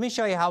 Let me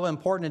show you how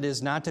important it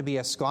is not to be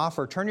a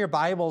scoffer. Turn your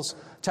Bibles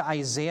to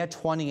Isaiah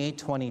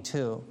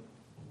 28:22.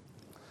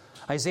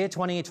 Isaiah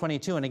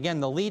 28:22. And again,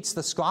 the leets,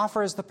 the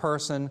scoffer is the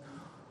person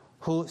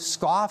who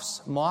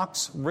scoffs,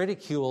 mocks,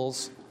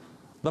 ridicules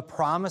the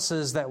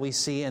promises that we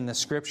see in the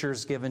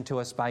Scriptures given to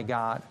us by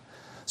God.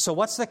 So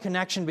what's the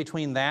connection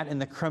between that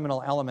and the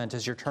criminal element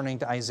as you're turning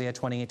to Isaiah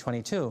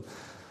 28:22?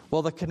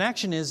 Well, the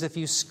connection is if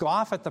you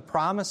scoff at the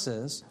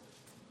promises,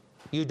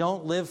 you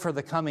don't live for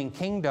the coming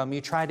kingdom,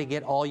 you try to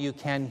get all you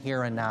can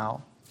here and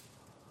now.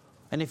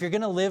 And if you're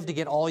going to live to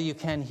get all you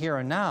can here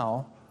and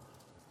now,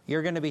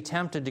 you're going to be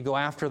tempted to go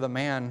after the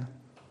man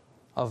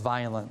of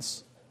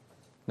violence.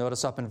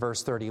 Notice up in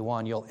verse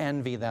 31, you'll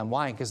envy them.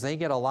 Why? Because they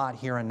get a lot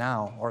here and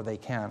now, or they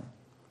can.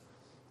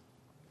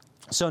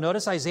 So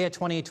notice Isaiah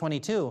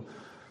 28:22.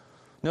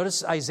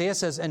 Notice Isaiah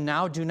says, "And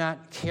now do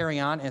not carry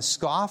on as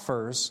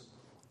scoffers,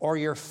 or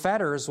your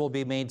fetters will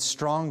be made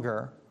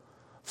stronger.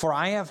 For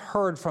I have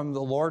heard from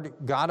the Lord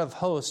God of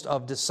hosts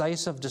of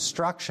decisive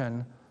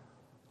destruction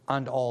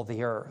on all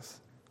the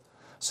earth."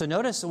 So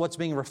notice what's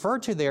being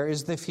referred to there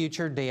is the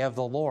future day of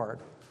the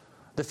Lord.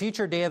 The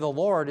future day of the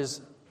Lord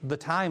is the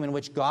time in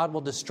which God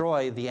will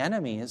destroy the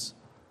enemies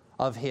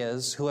of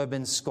His who have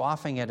been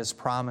scoffing at His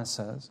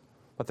promises.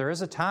 But there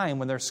is a time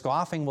when their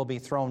scoffing will be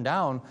thrown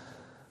down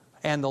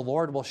and the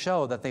Lord will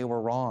show that they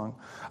were wrong.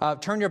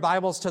 Turn your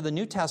Bibles to the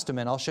New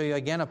Testament. I'll show you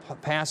again a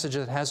passage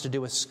that has to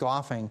do with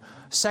scoffing.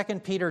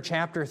 2 Peter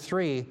chapter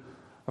 3,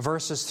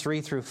 verses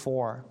 3 through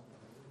 4.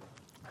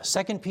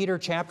 2 Peter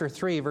chapter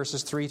 3,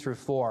 verses 3 through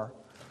 4.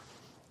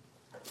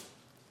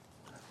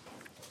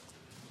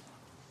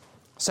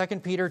 2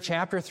 Peter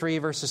chapter 3,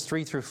 verses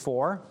 3 through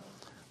 4.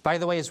 By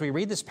the way, as we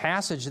read this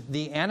passage,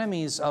 the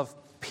enemies of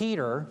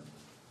Peter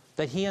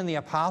that he and the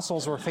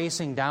apostles were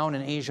facing down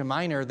in Asia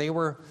Minor, they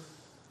were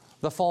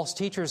the false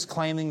teachers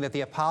claiming that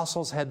the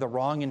apostles had the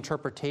wrong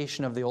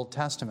interpretation of the Old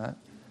Testament.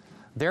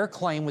 Their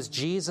claim was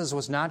Jesus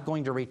was not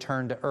going to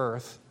return to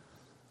earth.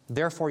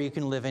 Therefore, you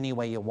can live any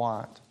way you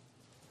want.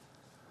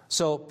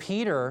 So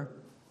Peter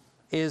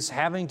is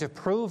having to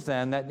prove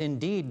then that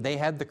indeed they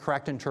had the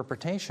correct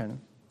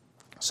interpretation.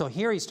 So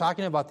here he's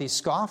talking about these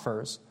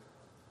scoffers.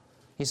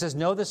 He says,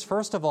 "Know this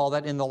first of all,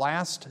 that in the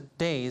last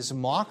days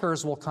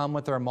mockers will come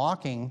with their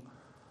mocking,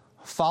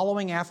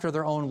 following after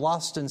their own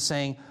lust and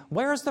saying,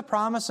 'Where is the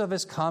promise of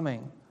His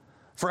coming?'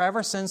 For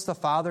ever since the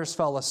fathers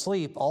fell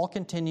asleep, all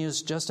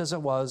continues just as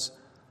it was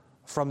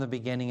from the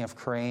beginning of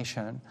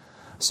creation."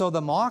 So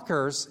the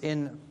mockers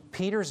in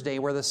Peter's day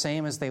were the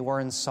same as they were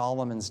in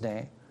Solomon's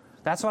day.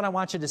 That's what I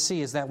want you to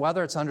see, is that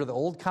whether it's under the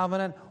Old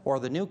Covenant or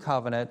the New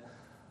Covenant,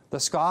 the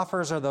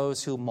scoffers are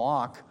those who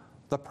mock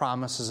the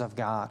promises of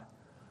God.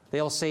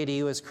 They'll say to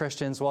you as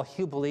Christians, "Well,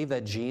 you believe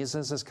that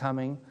Jesus is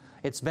coming?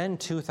 It's been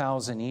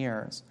 2,000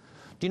 years.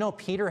 Do you know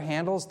Peter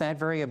handles that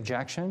very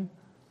objection?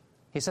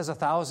 He says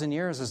 1,000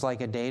 years is like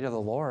a day to the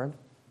Lord.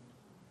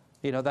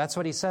 You know, that's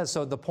what he says.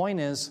 So the point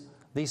is,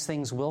 these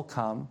things will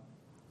come,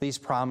 these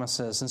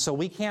promises. And so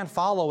we can't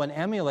follow and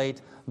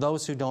emulate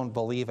those who don't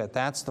believe it.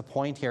 That's the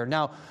point here.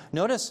 Now,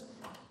 notice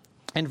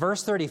in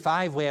verse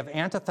 35, we have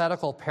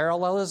antithetical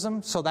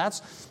parallelism. So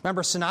that's,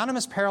 remember,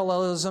 synonymous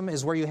parallelism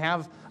is where you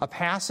have a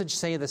passage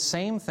say the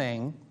same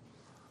thing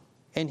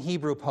in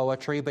Hebrew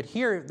poetry, but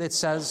here it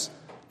says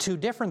two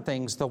different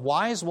things. The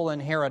wise will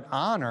inherit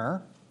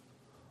honor,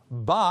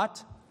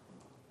 but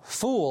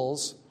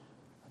fools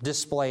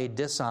display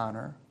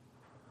dishonor.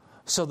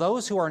 So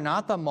those who are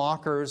not the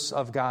mockers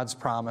of God's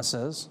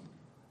promises,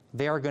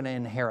 they are going to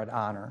inherit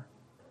honor.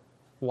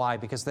 Why?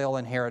 Because they'll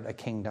inherit a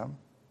kingdom.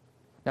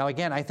 Now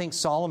again, I think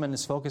Solomon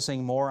is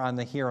focusing more on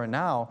the here and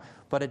now,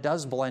 but it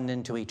does blend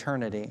into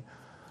eternity.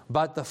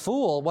 But the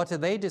fool, what do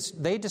they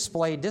they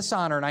display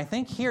dishonor. And I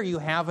think here you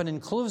have an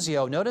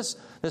inclusio. Notice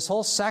this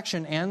whole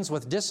section ends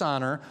with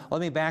dishonor.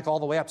 Let me back all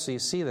the way up so you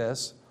see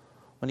this.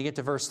 When you get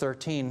to verse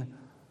 13,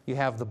 you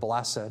have the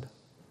blessed.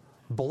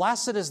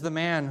 Blessed is the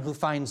man who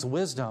finds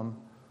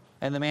wisdom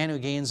and the man who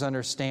gains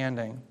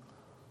understanding.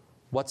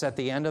 What's at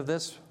the end of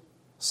this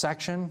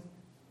section?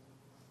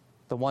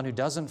 The one who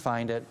doesn't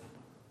find it,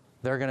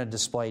 they're going to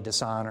display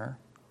dishonor.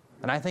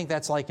 And I think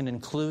that's like an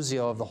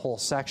inclusio of the whole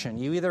section.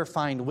 You either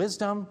find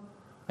wisdom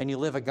and you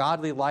live a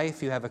godly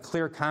life, you have a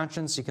clear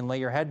conscience, you can lay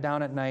your head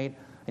down at night,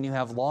 and you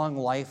have long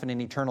life in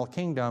an eternal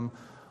kingdom,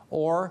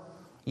 or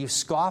You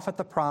scoff at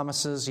the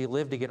promises. You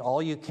live to get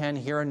all you can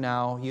here and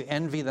now. You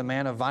envy the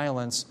man of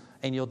violence,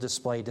 and you'll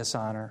display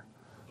dishonor.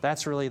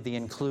 That's really the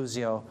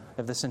inclusio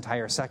of this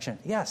entire section.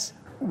 Yes?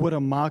 Would a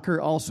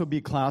mocker also be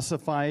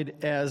classified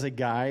as a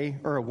guy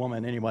or a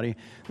woman, anybody,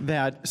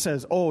 that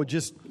says, oh,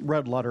 just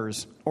red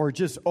letters, or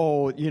just,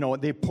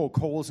 they poke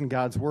holes in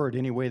God's word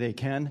any way they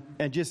can,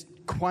 and just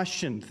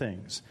question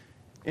things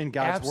in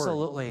God's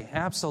word?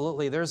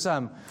 Absolutely. There's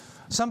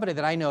somebody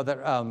that I know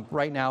that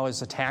right now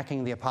is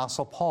attacking the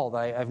Apostle Paul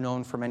that I've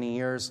known for many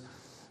years,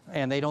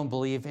 and they don't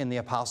believe in the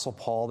Apostle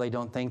Paul. They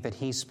don't think that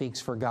he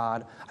speaks for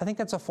God. I think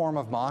that's a form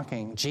of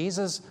mocking.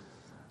 Jesus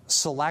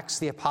selects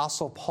the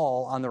Apostle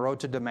Paul on the road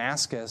to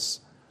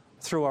Damascus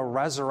through a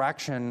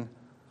resurrection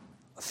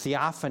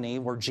theophany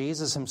where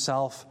Jesus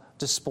himself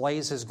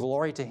displays his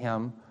glory to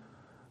him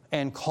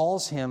and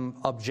calls him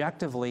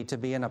objectively to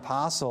be an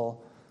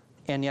apostle,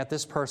 and yet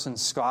this person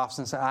scoffs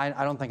and says,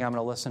 I don't think I'm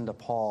going to listen to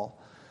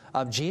Paul.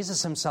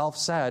 Jesus himself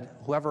said,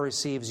 whoever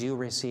receives you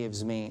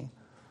receives me.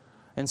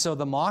 And so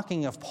the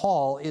mocking of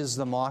Paul is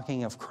the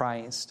mocking of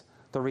Christ.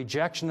 The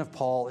rejection of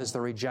Paul is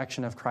the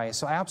rejection of Christ.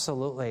 So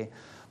absolutely.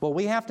 What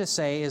we have to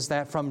say is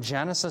that from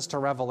Genesis to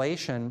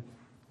Revelation,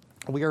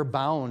 we are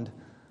bound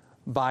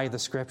by the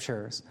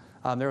Scriptures.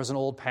 There was an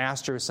old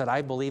pastor who said,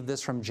 I believe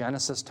this from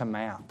Genesis to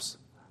maps.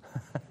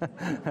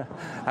 I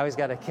always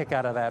got a kick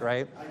out of that,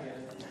 right?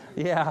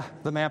 Yeah,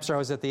 the maps are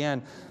always at the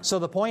end. So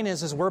the point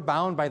is we're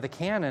bound by the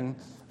canon,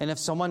 and if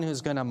someone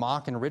who's going to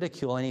mock and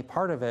ridicule any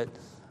part of it,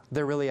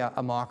 they're really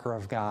a mocker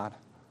of God.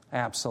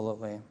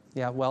 Absolutely.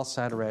 Yeah, well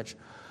said, Rich.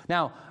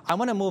 Now, I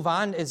want to move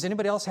on. Does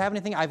anybody else have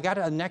anything? I've got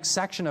a next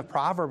section of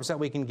Proverbs that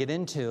we can get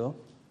into,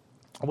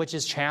 which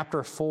is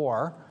chapter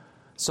 4.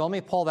 So let me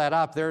pull that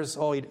up. There's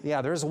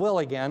Will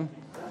again.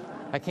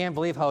 I can't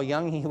believe how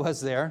young he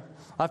was there.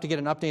 I'll have to get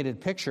an updated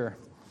picture.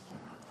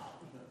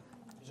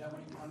 Is that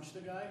when you punched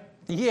the guy?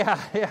 Yeah.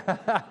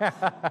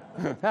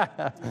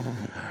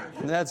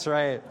 That's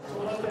right.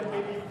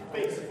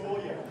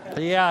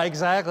 Yeah,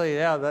 exactly.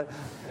 Yeah.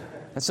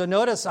 And so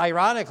notice,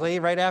 ironically,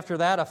 right after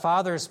that, a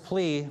father's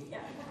plea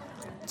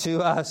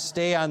to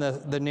stay on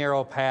the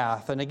narrow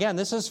path. And again,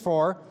 this is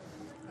for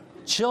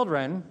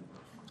children,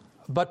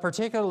 but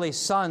particularly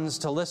sons,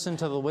 to listen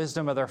to the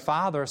wisdom of their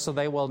father, so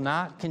they will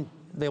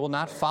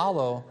not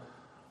follow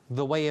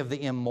the way of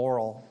the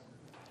immoral.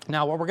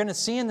 Now, what we're going to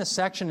see in this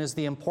section is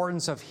the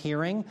importance of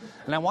hearing,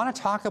 and I want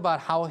to talk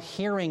about how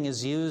hearing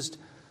is used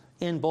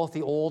in both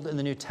the Old and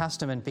the New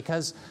Testament,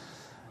 because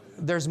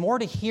there's more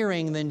to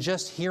hearing than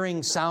just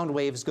hearing sound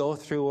waves go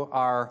through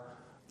our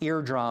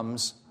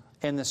eardrums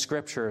in the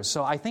Scriptures.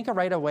 So I think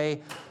right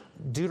away,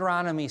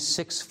 Deuteronomy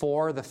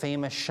 6:4, the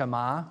famous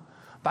Shema.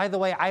 By the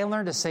way, I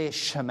learned to say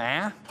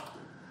Shema.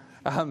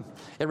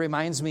 It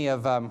reminds me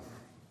of,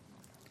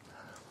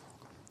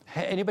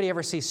 anybody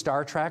ever see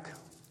Star Trek?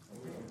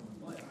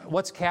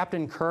 What's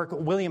Captain Kirk?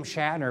 William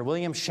Shatner.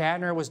 William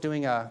Shatner was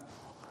doing a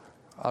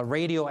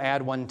radio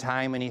ad one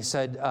time, and he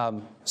said,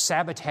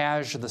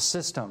 sabotage the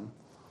system.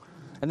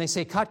 And they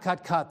say, cut,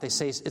 cut, cut. They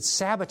say, it's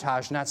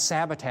sabotage, not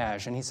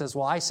sabotage. And he says,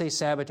 well, I say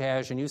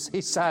sabotage, and you say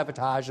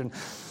sabotage. And,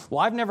 well,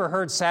 I've never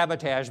heard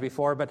sabotage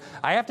before, but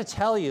I have to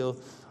tell you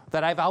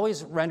that I've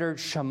always rendered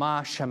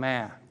Shema,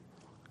 Shema.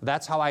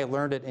 That's how I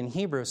learned it in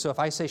Hebrew. So if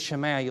I say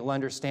Shema, you'll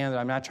understand that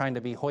I'm not trying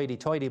to be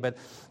hoity-toity, but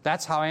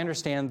that's how I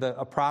understand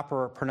a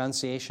proper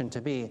pronunciation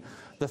to be.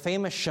 The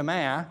famous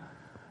Shema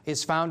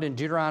is found in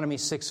Deuteronomy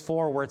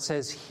 6:4, where it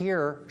says,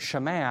 hear,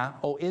 Shema,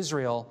 O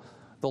Israel,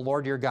 the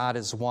Lord your God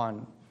is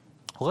one.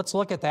 Let's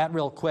look at that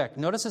real quick.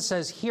 Notice it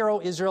says, hear,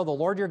 O Israel, the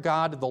Lord your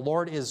God, the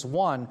Lord is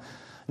one.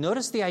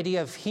 Notice the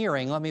idea of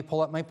hearing. Let me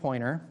pull up my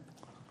pointer.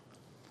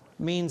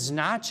 Means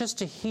not just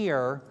to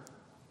hear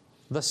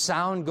the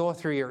sound go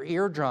through your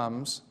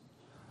eardrums,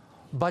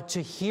 but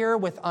to hear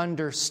with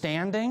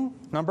understanding.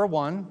 Number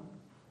one,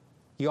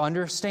 you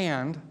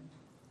understand.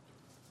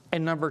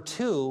 And number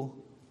two,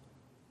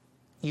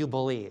 you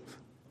believe.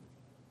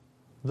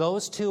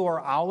 Those two are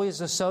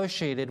always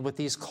associated with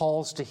these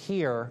calls to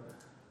hear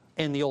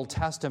in the Old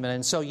Testament.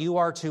 And so you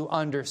are to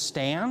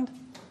understand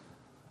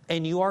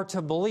and you are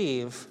to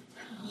believe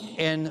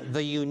in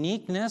the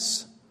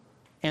uniqueness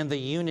and the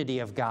unity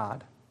of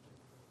God.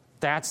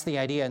 That's the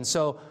idea. And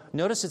so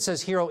notice it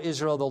says, hear, O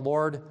Israel, the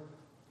Lord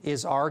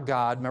is our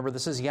God. Remember,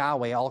 this is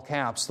Yahweh, all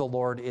caps, the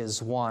Lord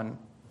is one.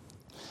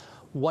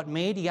 What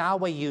made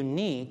Yahweh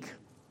unique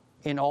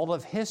in all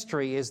of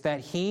history is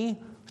that he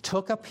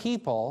took a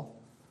people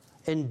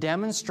and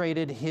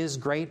demonstrated his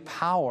great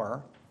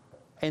power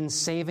and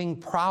saving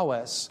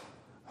prowess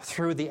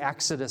through the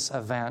Exodus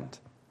event.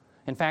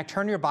 In fact,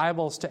 turn your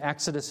Bibles to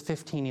Exodus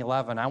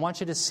 15:11. I want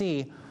you to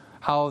see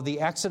how the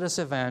Exodus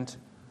event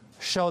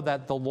showed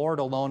that the Lord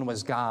alone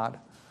was God.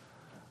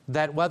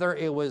 That whether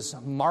it was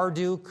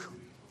Marduk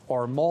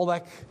or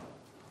Molech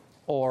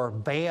or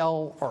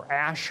Baal or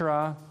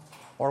Asherah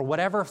or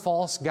whatever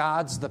false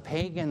gods the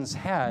pagans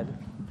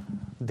had,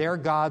 their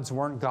gods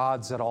weren't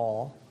gods at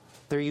all.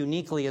 They're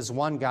uniquely as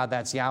one God,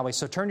 that's Yahweh.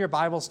 So turn your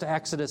Bibles to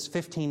Exodus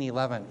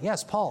 15:11.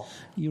 Yes, Paul.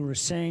 You were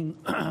saying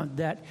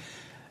that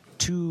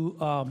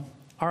to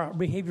our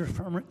behavior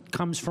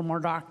comes from our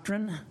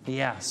doctrine.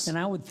 Yes. And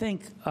I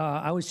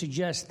would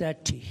suggest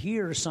that to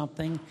hear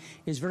something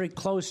is very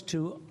close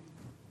to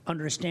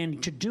understanding,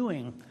 to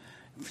doing.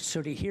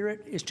 So to hear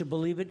it is to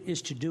believe it,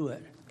 is to do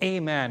it.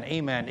 Amen.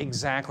 Amen.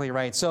 Exactly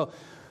right. So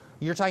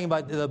you're talking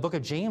about the book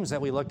of James that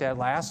we looked at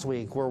last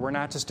week, where we're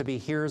not just to be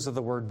hearers of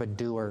the word, but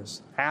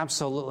doers.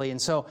 Absolutely.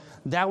 And so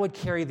that would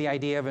carry the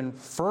idea even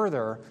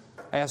further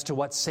as to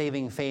what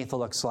saving faith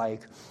looks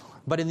like.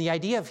 But in the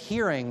idea of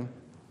hearing,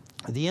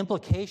 the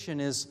implication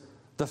is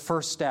the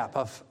first step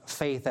of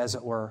faith, as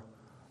it were,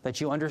 that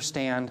you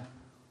understand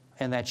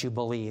and that you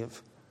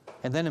believe.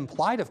 And then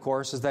implied, of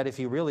course, is that if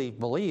you really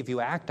believe, you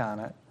act on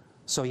it.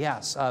 So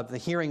yes, the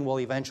hearing will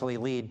eventually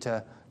lead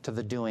to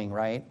the doing,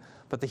 right?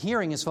 But the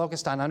hearing is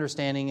focused on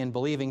understanding and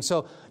believing.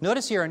 So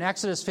notice here in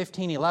Exodus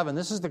 15:11,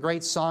 this is the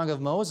great song of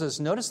Moses.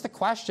 Notice the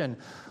question,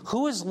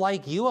 who is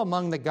like you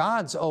among the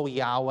gods, O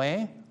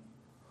Yahweh?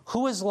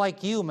 Who is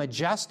like you,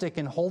 majestic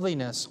in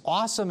holiness,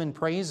 awesome in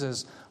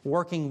praises,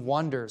 working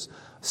wonders?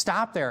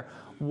 Stop there.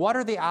 What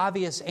are the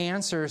obvious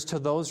answers to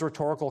those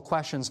rhetorical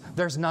questions?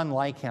 There's none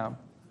like him.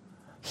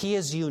 He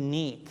is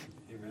unique.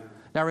 Amen.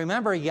 Now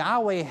remember,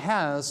 Yahweh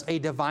has a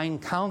divine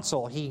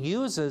counsel. He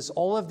uses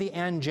all of the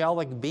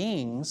angelic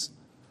beings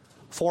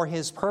for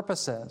his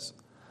purposes.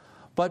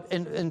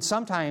 And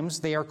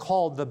sometimes they are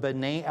called the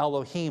B'nai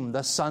Elohim,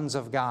 the sons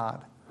of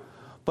God.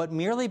 But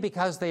merely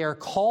because they are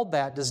called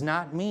that does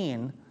not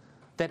mean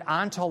that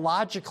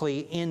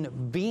ontologically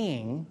in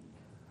being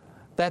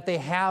that they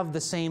have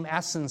the same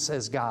essence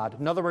as God.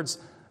 In other words,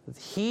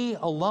 he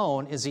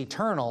alone is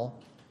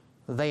eternal,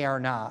 they are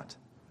not.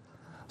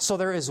 So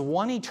there is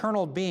one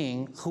eternal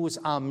being who is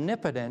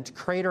omnipotent,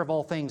 creator of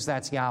all things,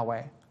 that's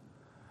Yahweh.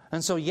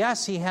 And so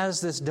yes, he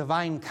has this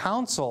divine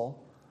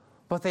counsel,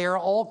 but they are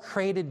all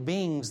created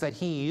beings that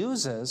he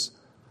uses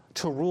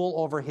to rule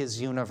over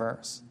his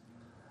universe.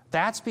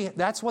 That's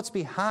what's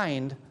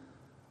behind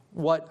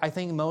what I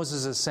think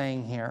Moses is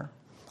saying here.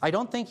 I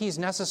don't think he's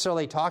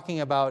necessarily talking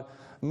about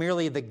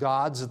merely the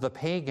gods of the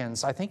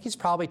pagans. I think he's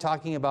probably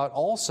talking about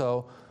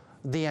also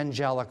the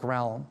angelic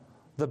realm,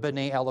 the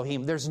B'nai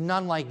Elohim. There's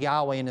none like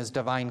Yahweh in his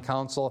divine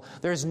counsel.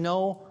 There's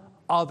no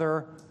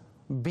other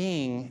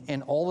being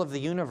in all of the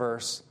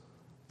universe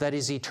that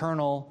is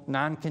eternal,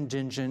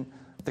 non-contingent,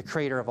 the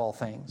creator of all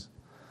things.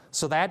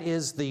 So that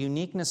is the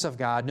uniqueness of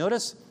God.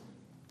 Notice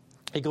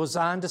it goes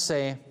on to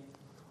say,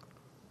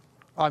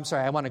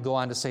 I want to go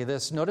on to say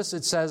this. Notice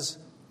it says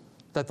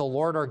that the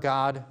Lord our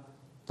God,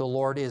 the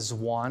Lord is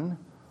one.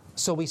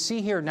 So we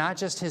see here not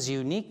just his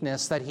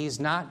uniqueness, that he's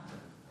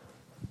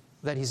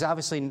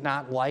obviously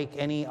not like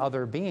any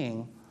other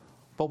being,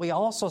 but we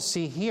also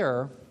see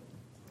here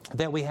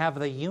that we have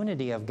the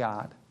unity of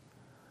God.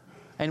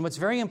 And what's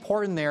very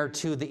important there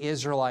to the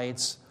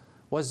Israelites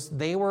was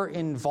they were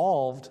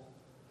involved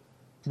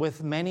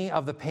with many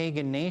of the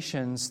pagan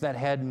nations that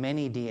had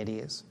many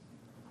deities.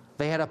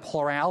 They had a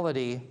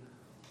plurality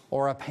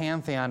or a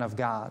pantheon of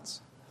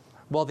gods.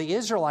 Well, the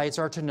Israelites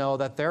are to know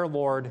that their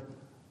Lord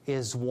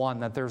is one,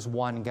 that there's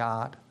one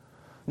God.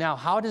 Now,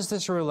 how does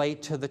this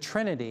relate to the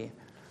Trinity?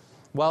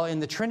 Well, in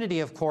the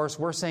Trinity, of course,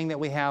 we're saying that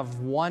we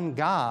have one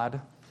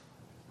God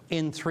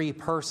in three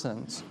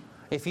persons.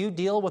 If you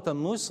deal with a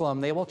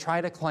Muslim, they will try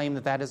to claim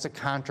that that is a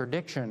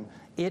contradiction.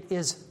 It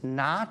is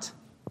not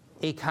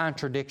a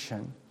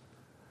contradiction.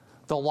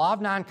 The law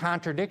of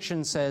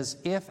non-contradiction says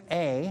if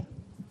A,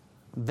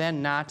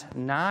 then not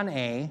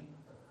non-A,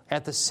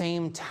 at the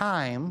same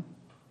time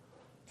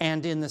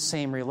and in the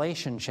same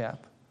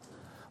relationship.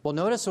 Well,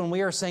 notice when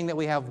we are saying that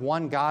we have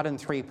one God in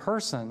three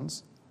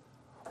persons,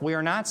 we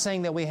are not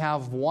saying that we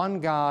have one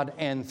God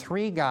and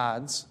three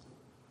gods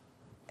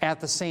at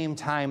the same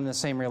time in the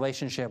same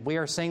relationship. We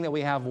are saying that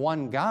we have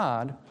one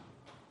God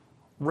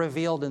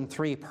revealed in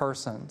three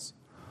persons.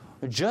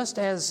 Just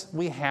as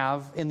we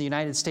have in the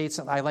United States,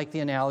 I like the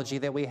analogy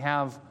that we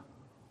have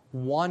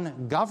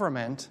one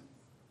government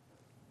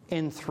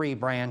in three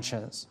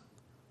branches: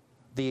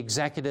 the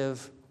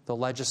executive, the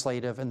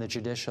legislative, and the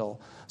judicial.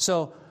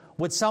 So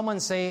would someone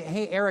say,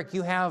 hey, Eric,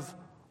 you have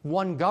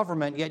one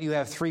government, yet you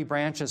have three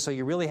branches, so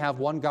you really have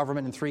one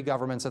government and three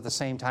governments at the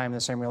same time in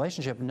the same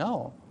relationship?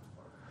 No.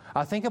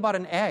 Think about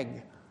an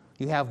egg.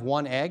 You have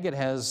one egg, it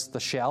has the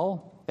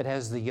shell, it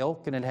has the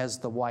yolk, and it has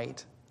the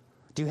white.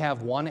 Do you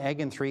have one egg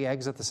and three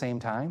eggs at the same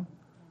time?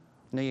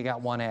 No, you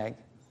got one egg.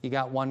 You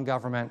got one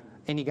government,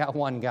 and you got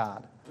one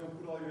God.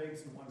 Don't put all your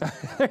eggs in one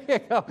basket. There you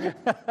go.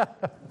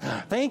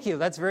 Thank you.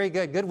 That's very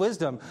good. Good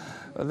wisdom.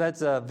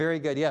 That's very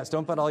good. Yes,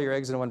 don't put all your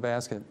eggs in one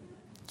basket.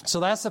 So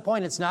that's the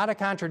point. It's not a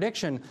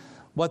contradiction.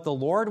 What the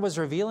Lord was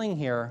revealing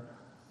here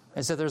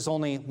is that there's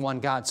only one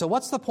God. So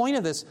what's the point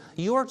of this?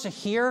 You are to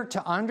hear,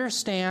 to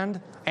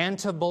understand, and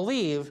to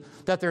believe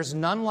that there's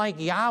none like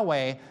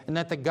Yahweh and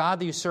that the God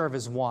that you serve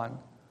is one.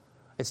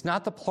 It's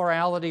not the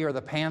plurality or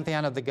the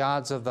pantheon of the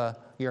gods of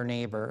your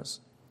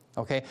neighbors.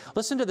 Okay?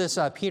 Listen to this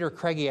Peter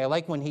Craigie. I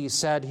like when he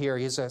said here,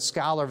 he's a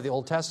scholar of the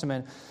Old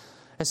Testament.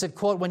 He said,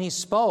 quote, when he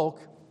spoke,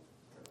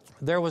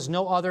 there was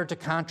no other to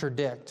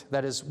contradict.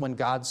 That is, when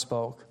God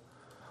spoke.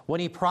 When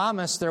he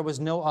promised, there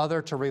was no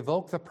other to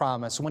revoke the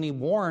promise. When he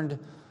warned,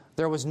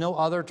 there was no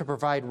other to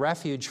provide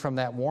refuge from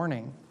that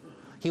warning.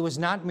 He was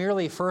not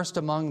merely first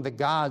among the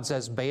gods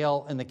as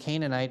Baal in the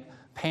Canaanite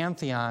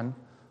pantheon,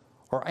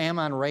 or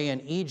Ammon-Ra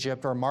in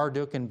Egypt, or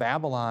Marduk in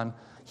Babylon.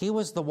 He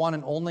was the one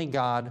and only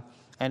God,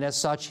 and as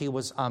such, he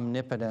was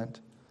omnipotent.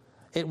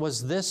 It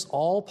was this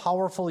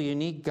all-powerful,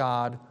 unique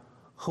God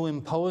who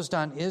imposed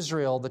on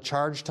Israel the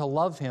charge to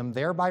love him,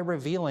 thereby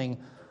revealing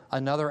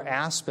another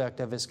aspect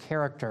of his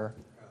character,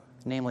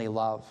 namely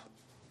love.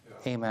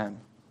 Amen.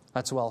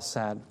 That's well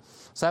said.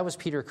 So that was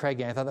Peter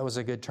Craig. I thought that was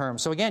a good term.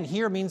 So again,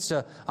 hear means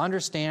to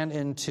understand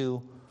and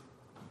to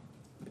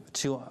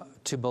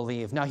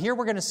believe. Now here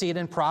we're going to see it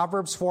in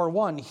Proverbs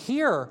 4:1.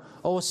 Hear,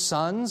 O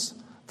sons,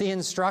 the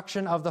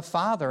instruction of the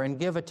Father, and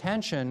give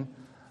attention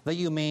that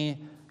you may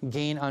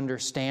gain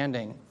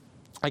understanding.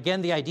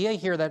 Again, the idea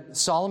here that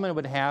Solomon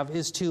would have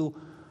is to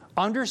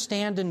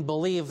understand and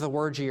believe the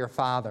words of your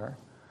father.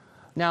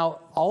 Now,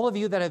 all of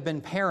you that have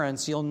been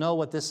parents, you'll know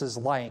what this is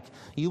like.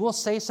 You will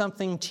say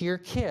something to your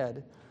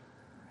kid,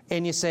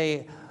 and you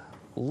say,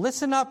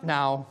 listen up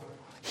now,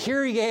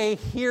 hear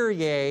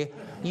ye,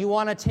 you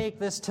want to take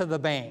this to the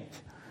bank.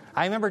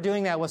 I remember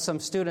doing that with some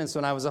students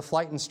when I was a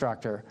flight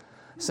instructor,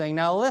 saying,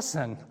 now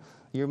listen,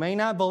 you may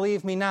not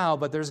believe me now,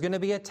 but there's going to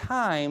be a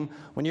time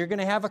when you're going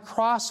to have a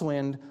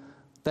crosswind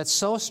that's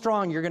so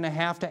strong you're going to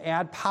have to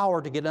add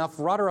power to get enough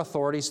rudder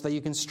authority so that you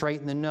can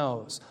straighten the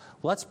nose.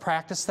 Let's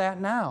practice that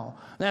now.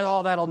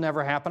 That'll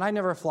never happen. I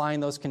never fly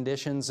in those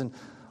conditions. And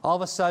all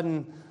of a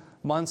sudden,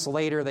 months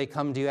later, they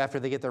come to you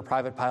after they get their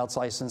private pilot's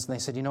license, and they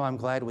said, I'm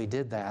glad we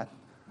did that.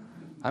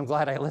 I'm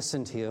glad I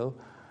listened to you.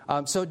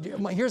 So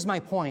here's my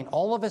point.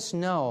 All of us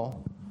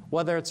know,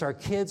 whether it's our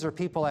kids or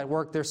people at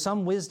work, there's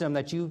some wisdom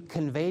that you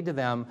conveyed to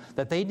them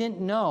that they didn't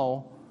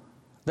know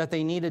that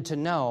they needed to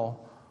know,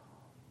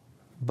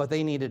 but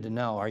they needed to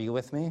know. Are you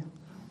with me?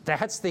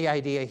 That's the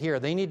idea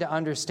here. They need to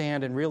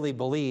understand and really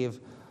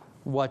believe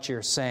what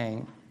you're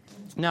saying.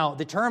 Now,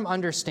 the term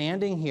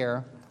understanding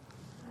here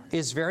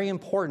is very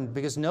important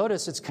because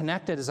notice it's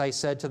connected, as I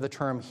said, to the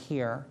term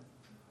hear.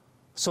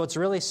 So it's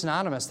really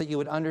synonymous that you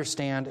would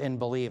understand and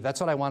believe. That's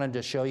what I wanted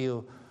to show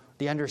you.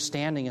 The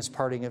understanding is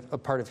a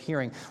part of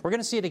hearing. We're going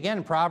to see it again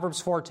in Proverbs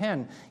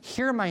 4:10.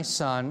 Hear, my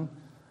son,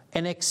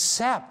 and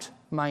accept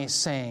my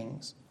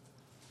sayings,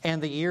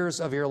 and the years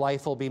of your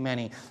life will be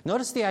many.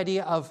 Notice the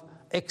idea of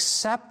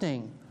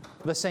accepting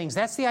the sayings.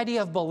 That's the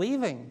idea of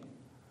believing.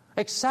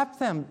 Accept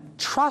them.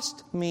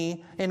 Trust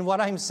me in what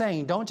I'm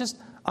saying. Don't just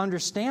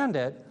understand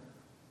it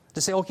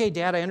to say, okay,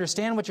 Dad, I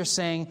understand what you're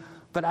saying,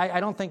 but I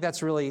don't think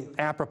that's really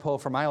apropos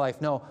for my life.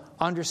 No,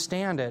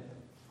 understand it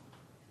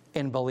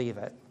and believe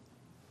it.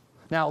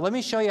 Now, let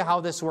me show you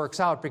how this works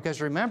out, because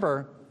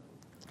remember,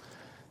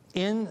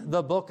 in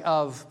the book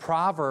of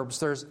Proverbs,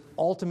 there's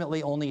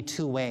ultimately only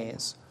two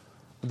ways.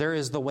 There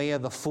is the way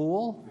of the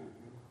fool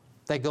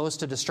that goes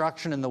to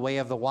destruction, and the way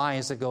of the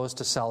wise that goes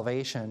to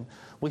salvation.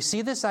 We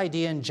see this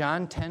idea in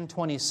John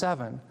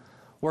 10:27,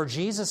 where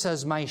Jesus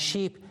says, my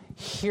sheep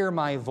hear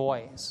my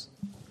voice.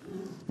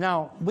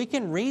 Now, we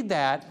can read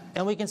that,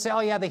 and we can say, oh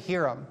yeah, they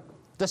hear him.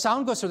 The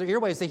sound goes through their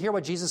earwaves, they hear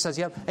what Jesus says,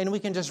 yep, and we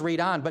can just read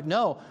on. But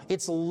no,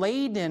 it's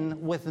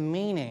laden with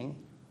meaning.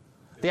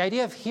 The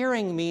idea of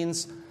hearing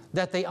means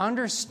that they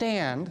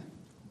understand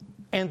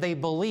and they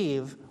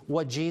believe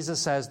what Jesus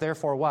says.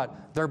 Therefore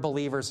what? They're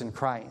believers in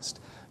Christ.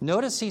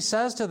 Notice he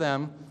says to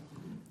them,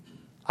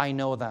 I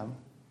know them.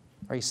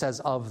 Or he says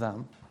of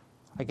them.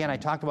 Again, I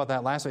talked about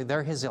that last week.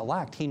 They're his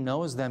elect. He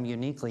knows them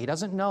uniquely. He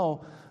doesn't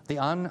know the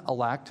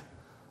unelect,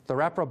 the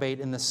reprobate,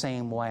 in the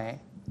same way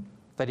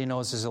that he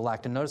knows his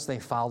elect. And notice they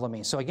follow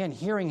me. So again,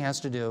 hearing has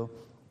to do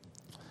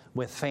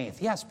with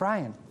faith. Yes,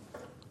 Brian.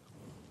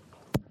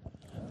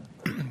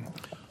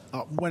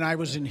 When I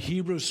was in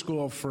Hebrew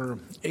school for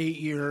 8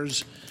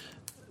 years,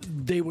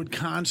 they would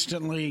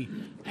constantly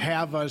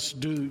have us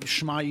do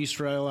Shema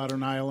Yisrael,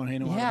 Adonai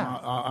Eloheinu,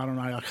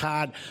 Adonai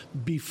Echad,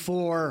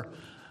 before,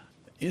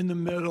 in the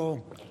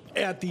middle,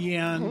 at the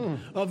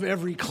end of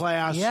every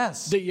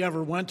class that you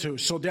ever went to.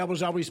 So that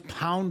was always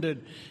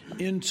pounded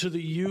into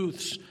the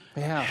youth's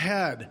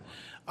head.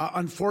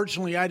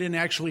 Unfortunately, I didn't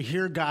actually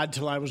hear God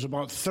till I was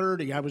about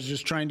 30. I was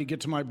just trying to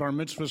get to my bar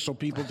mitzvah so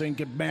people didn't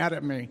get mad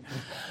at me.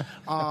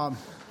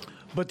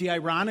 But the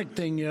ironic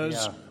thing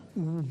is,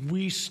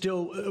 we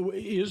still,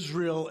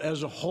 Israel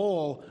as a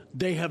whole,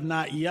 they have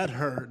not yet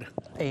heard.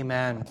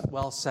 Amen.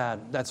 Well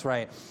said. That's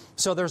right.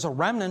 So there's a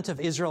remnant of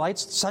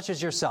Israelites, such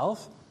as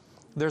yourself.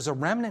 There's a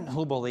remnant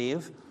who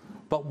believe,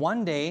 but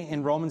one day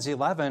in Romans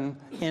 11,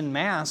 in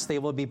mass, they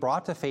will be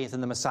brought to faith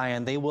in the Messiah,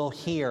 and they will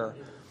hear.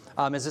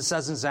 As it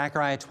says in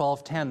Zechariah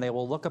 12:10, they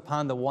will look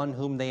upon the one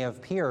whom they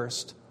have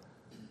pierced,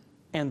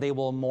 and they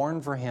will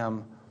mourn for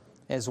him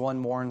as one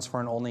mourns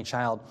for an only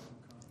child.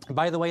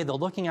 By the way, the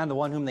looking on the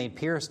one whom they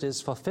pierced is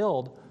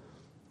fulfilled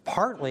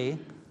partly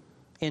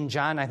in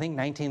John, I think,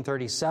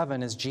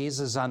 19:37, as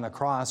Jesus on the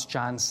cross.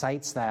 John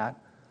cites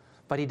that.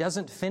 But he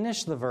doesn't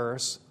finish the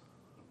verse.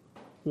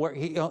 Where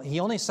he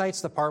only cites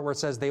the part where it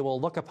says they will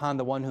look upon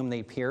the one whom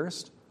they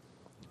pierced.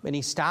 And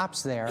he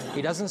stops there.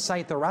 He doesn't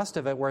cite the rest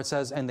of it where it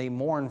says, and they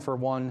mourn for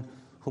one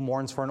who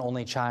mourns for an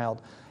only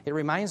child. It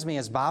reminds me,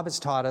 as Bob has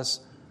taught us,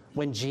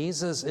 when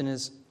Jesus in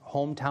his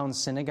hometown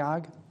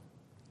synagogue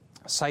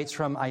cites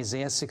from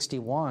Isaiah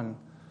 61,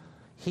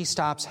 he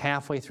stops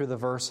halfway through the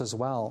verse as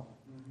well.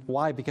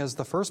 Why? Because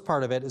the first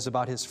part of it is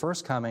about his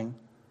first coming.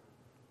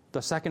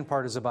 The second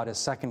part is about his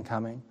second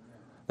coming.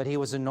 That he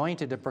was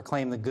anointed to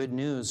proclaim the good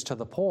news to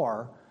the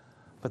poor.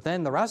 But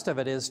then the rest of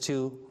it is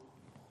to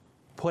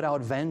put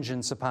out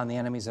vengeance upon the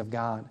enemies of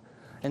God.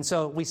 And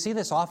so we see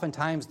this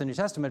oftentimes in the New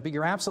Testament, but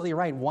you're absolutely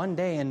right. One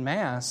day in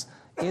Mass,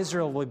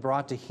 Israel will be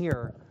brought to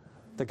hear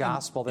the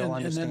gospel. They'll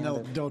understand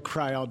and then they'll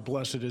cry out,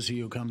 "Blessed is he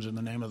who comes in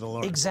the name of the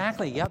Lord."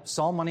 Exactly. Yep.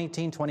 Psalm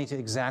 118:22.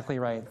 Exactly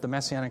right. The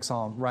Messianic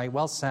Psalm. Right.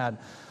 Well said.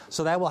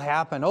 So that will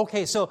happen.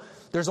 Okay. So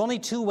there's only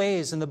two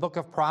ways in the book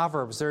of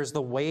Proverbs. There's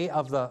the way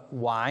of the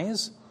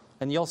wise,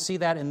 and you'll see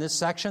that in this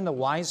section. The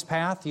wise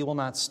path, you will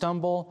not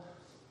stumble.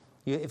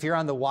 If you're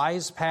on the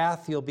wise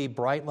path, you'll be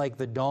bright like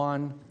the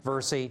dawn.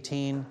 Verse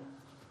 18.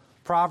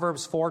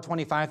 Proverbs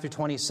 4:25 through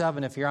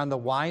 27. If you're on the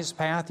wise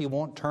path, you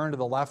won't turn to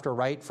the left or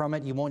right from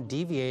it. You won't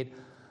deviate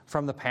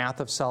from the path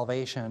of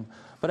salvation.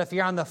 But if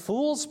you're on the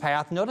fool's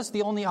path, notice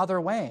the only other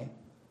way.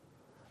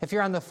 If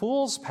you're on the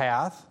fool's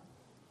path,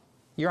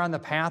 you're on the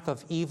path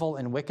of evil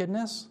and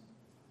wickedness.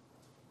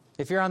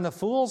 If you're on the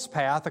fool's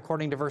path,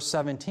 according to verse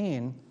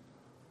 17,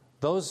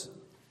 those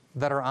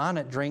that are on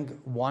it drink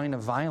wine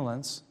of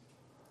violence.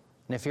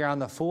 And if you're on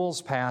the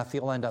fool's path,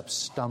 you'll end up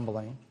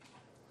stumbling.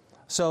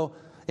 So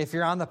if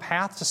you're on the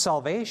path to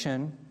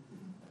salvation,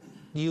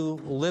 you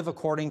live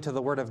according to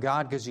the Word of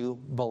God because you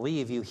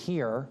believe, you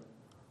hear,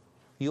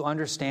 you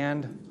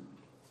understand,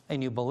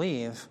 and you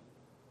believe.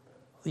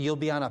 You'll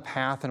be on a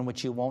path in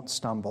which you won't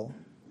stumble.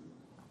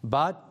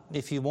 But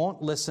if you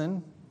won't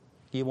listen,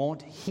 you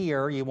won't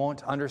hear, you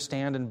won't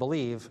understand and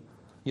believe,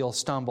 you'll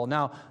stumble.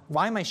 Now,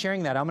 why am I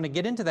sharing that? I'm going to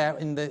get into that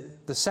in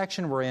the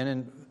section we're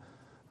in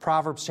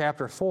Proverbs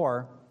chapter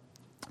 4.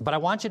 But I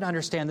want you to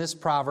understand this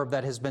proverb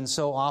that has been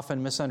so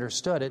often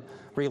misunderstood. It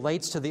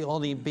relates to the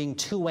only being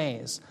two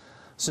ways.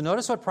 So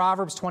notice what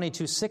Proverbs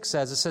 22:6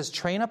 says. It says,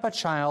 "Train up a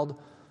child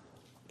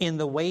in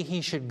the way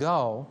he should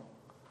go.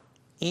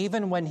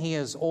 Even when he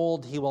is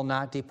old, he will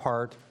not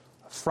depart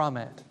from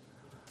it."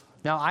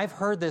 Now, I've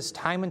heard this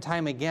time and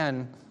time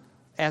again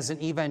as an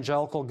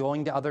evangelical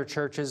going to other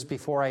churches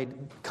before I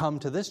come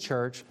to this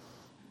church.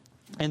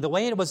 And the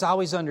way it was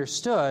always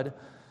understood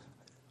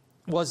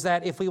was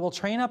that if we will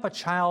train up a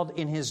child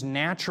in his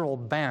natural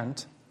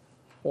bent,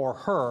 or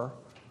her,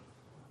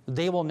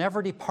 they will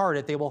never depart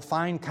it. They will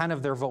find kind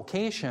of their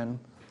vocation,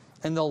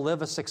 and they'll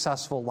live a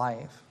successful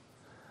life.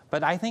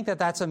 But I think that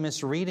that's a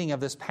misreading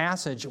of this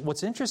passage.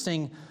 What's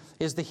interesting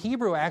is the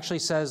Hebrew actually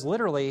says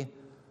literally,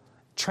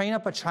 train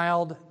up a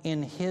child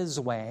in his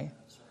way.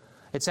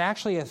 It's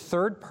actually a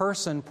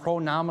third-person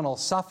pronominal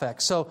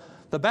suffix. So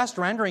the best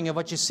rendering of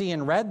what you see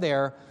in red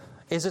there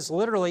is it's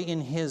literally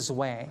in his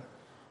way.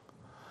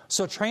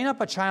 So train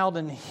up a child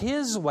in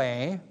his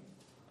way,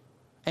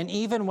 and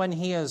even when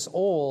he is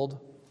old,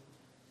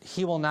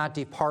 he will not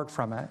depart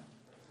from it.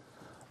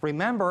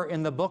 Remember,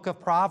 in the book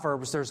of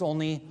Proverbs, there's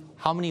only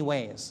how many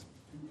ways?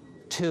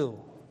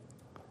 Two.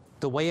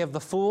 The way of the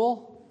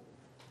fool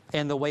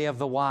and the way of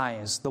the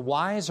wise. The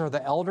wise are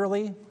the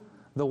elderly.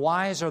 The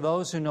wise are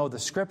those who know the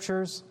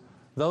Scriptures,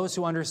 those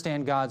who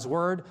understand God's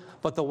Word.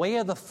 But the way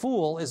of the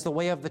fool is the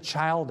way of the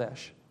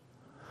childish.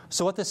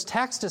 So what this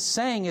text is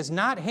saying is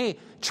not, hey,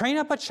 train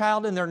up a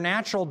child in their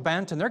natural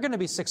bent and they're going to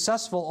be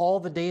successful all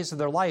the days of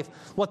their life.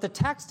 What the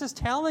text is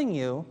telling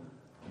you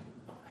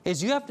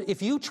is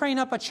if you train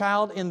up a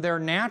child in their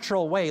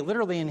natural way,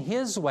 literally in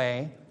his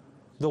way,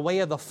 the way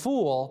of the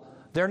fool,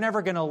 they're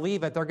never going to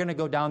leave it. They're going to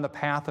go down the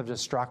path of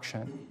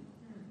destruction.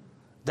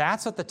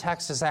 That's what the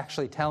text is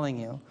actually telling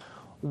you.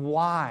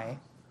 Why?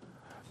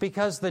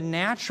 Because the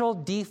natural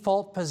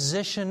default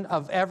position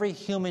of every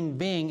human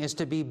being is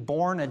to be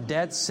born a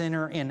dead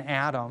sinner in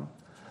Adam.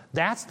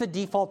 That's the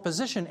default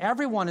position.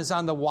 Everyone is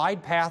on the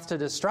wide path to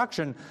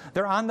destruction.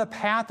 They're on the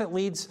path that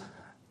leads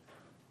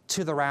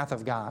to the wrath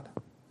of God.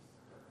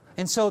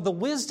 And so the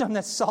wisdom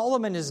that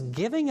Solomon is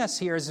giving us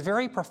here is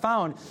very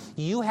profound.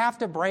 You have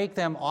to break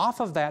them off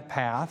of that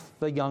path,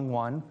 the young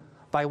one,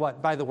 by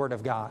what? By the Word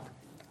of God.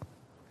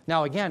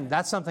 Now again,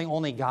 that's something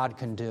only God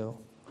can do.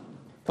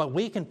 But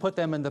we can put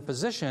them in the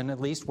position, at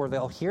least, where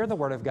they'll hear the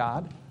Word of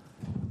God,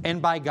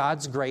 and by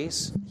God's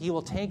grace, He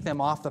will take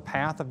them off the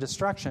path of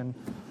destruction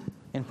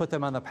and put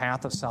them on the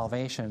path of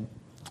salvation.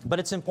 But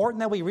it's important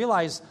that we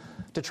realize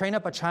to train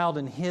up a child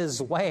in His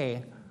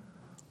way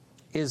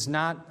is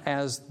not,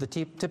 as the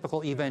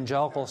typical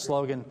evangelical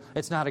slogan,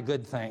 it's not a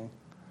good thing.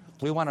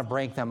 We want to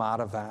break them out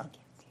of that.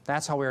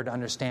 That's how we're to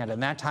understand it.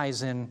 And that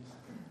ties in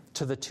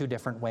to the two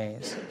different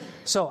ways.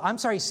 So, I'm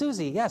sorry,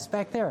 Susie, yes,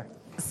 back there.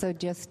 So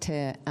just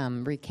to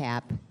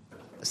recap,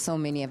 so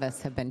many of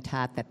us have been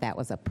taught that that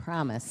was a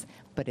promise,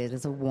 but it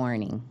is a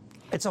warning.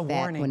 It's a that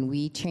warning. When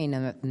we train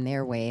them in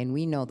their way, and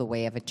we know the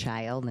way of a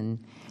child, and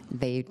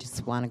they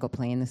just want to go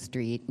play in the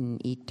street and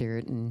eat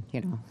dirt and,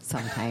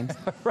 sometimes.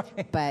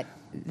 Right. But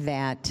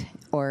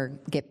or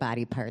get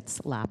body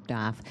parts lopped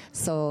off.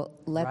 So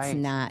let's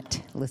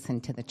not listen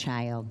to the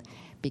child,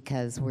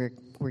 because we're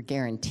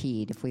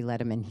guaranteed if we let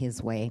him in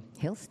his way,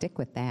 he'll stick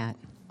with that.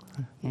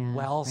 Yeah,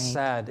 well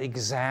said.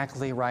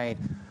 Exactly right.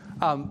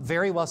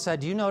 Very well said.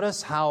 Do you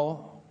notice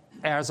how,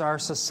 as our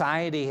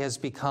society has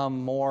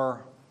become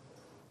more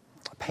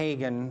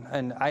pagan,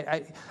 and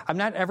I'm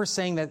not ever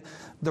saying that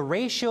the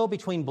ratio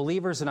between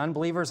believers and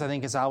unbelievers, I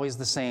think, is always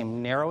the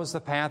same. Narrow is the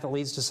path that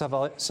leads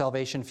to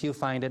salvation, few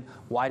find it.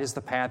 Wide is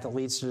the path that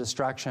leads to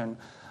destruction.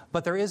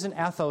 But there is an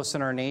ethos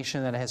in our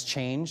nation that has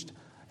changed,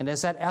 and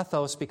as that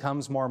ethos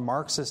becomes more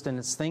Marxist in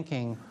its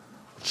thinking,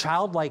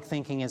 childlike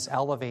thinking is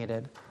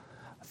elevated.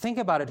 Think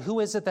about it. Who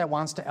is it that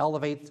wants to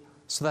elevate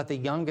so that the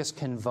youngest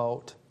can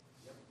vote?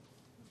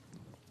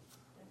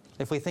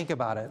 If we think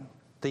about it,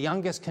 the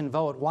youngest can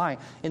vote. Why?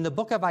 In the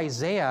book of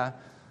Isaiah,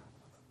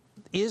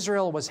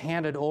 Israel was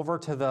handed over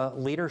to the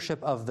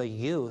leadership of the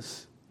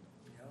youth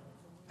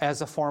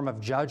as a form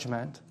of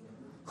judgment.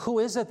 Who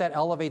is it that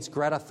elevates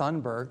Greta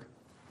Thunberg?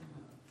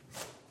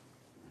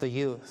 The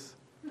youth.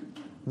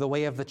 The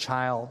way of the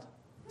child.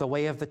 The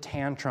way of the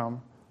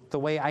tantrum. The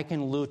way I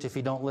can loot if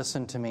you don't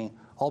listen to me.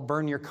 I'll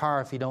burn your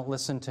car if you don't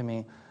listen to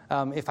me.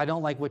 If I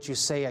don't like what you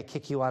say, I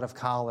kick you out of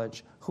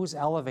college. Who's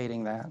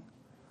elevating that?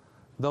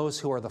 Those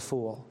who are the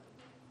fool.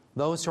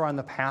 Those who are on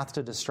the path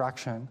to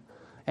destruction.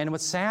 And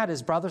what's sad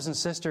is, brothers and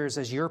sisters,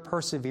 as you're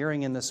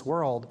persevering in this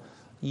world,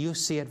 you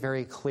see it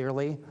very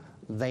clearly.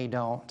 They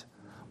don't.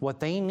 What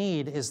they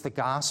need is the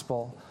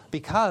gospel.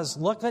 Because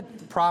look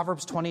at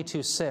Proverbs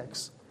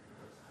 22:6.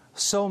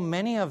 So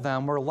many of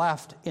them were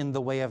left in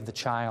the way of the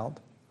child.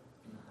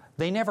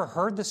 They never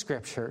heard the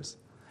scriptures.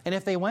 And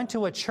if they went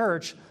to a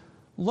church,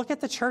 look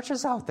at the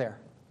churches out there.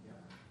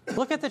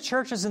 Look at the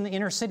churches in the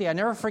inner city. I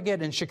never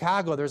forget, in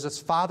Chicago, there's this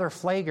Father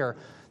Flager.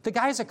 The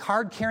guy's a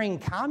card-carrying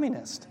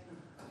communist.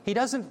 He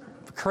doesn't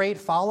create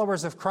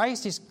followers of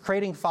Christ. He's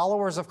creating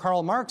followers of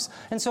Karl Marx.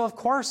 And so, of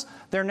course,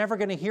 they're never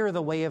going to hear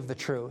the way of the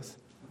truth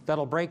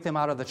that'll break them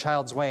out of the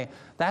child's way.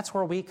 That's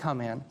where we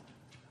come in.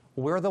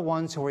 We're the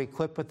ones who are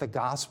equipped with the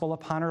gospel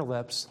upon our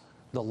lips,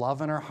 the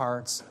love in our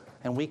hearts,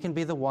 and we can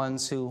be the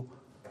ones who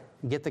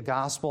get the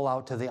gospel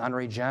out to the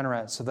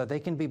unregenerate so that they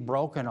can be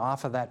broken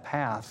off of that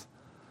path,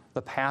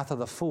 the path of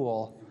the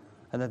fool,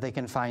 and that they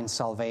can find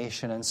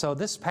salvation. And so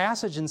this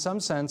passage, in some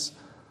sense,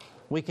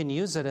 we can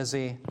use it as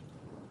a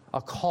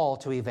call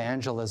to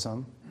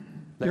evangelism.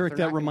 Eric,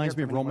 that reminds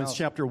me of Romans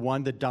chapter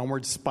 1, the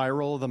downward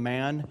spiral of the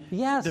man.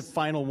 Yes. The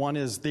final one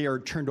is they are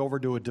turned over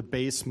to a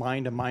debased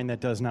mind, a mind that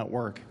does not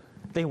work.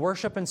 They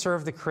worship and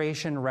serve the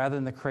creation rather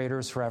than the Creator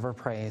is forever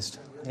praised.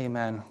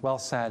 Amen. Well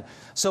said.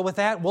 So with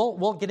that,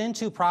 we'll get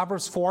into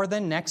Proverbs 4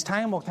 then. Next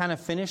time, we'll kind of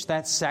finish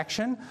that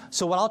section.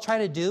 So what I'll try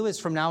to do is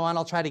from now on,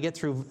 I'll try to get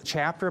through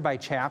chapter by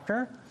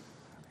chapter.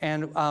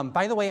 And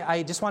by the way,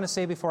 I just want to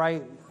say before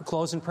I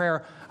close in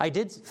prayer, I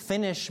did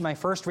finish my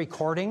first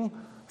recording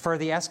for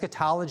the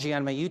eschatology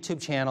on my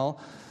YouTube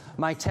channel.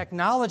 My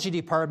technology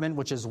department,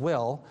 which is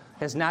Will,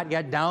 has not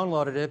yet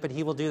downloaded it, but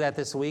he will do that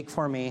this week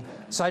for me.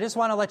 So I just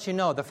want to let you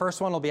know, the first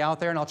one will be out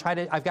there, and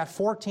I've got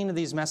 14 of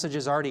these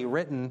messages already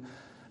written,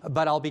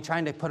 but I'll be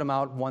trying to put them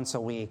out once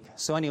a week.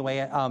 So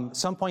anyway,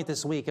 some point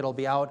this week, it'll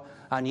be out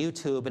on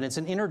YouTube, and it's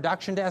an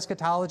introduction to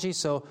eschatology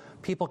so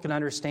people can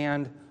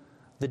understand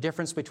the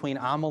difference between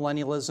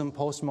amillennialism,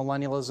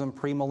 postmillennialism,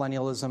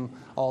 premillennialism,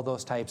 all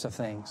those types of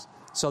things.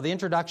 So the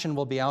introduction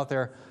will be out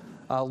there,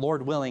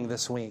 Lord willing,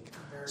 this week.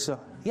 So,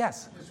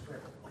 yes?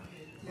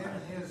 In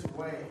his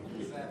way,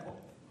 is that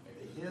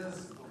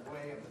his the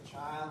way of the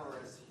child,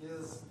 or is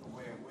his the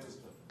way of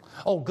wisdom?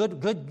 Oh,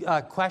 good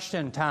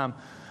question, Tom.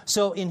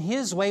 So in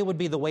his way would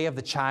be the way of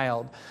the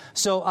child.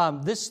 So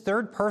this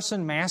third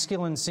person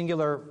masculine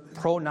singular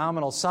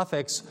pronominal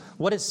suffix,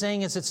 what it's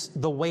saying is it's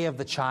the way of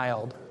the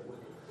child.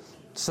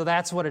 So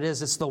that's what it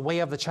is. It's the way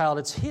of the child.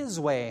 It's his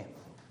way.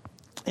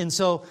 And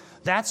so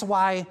that's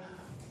why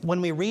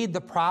when we read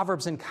the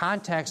Proverbs in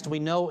context, we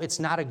know it's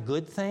not a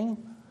good thing,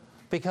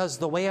 because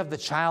the way of the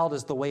child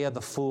is the way of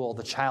the fool,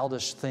 the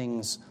childish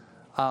things.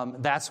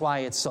 That's why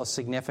it's so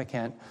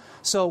significant.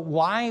 So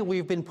why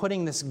we've been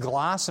putting this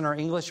gloss in our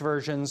English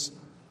versions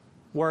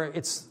where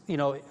it's,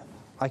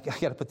 I got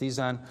to put these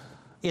on,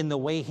 in the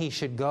way he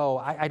should go.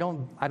 I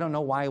don't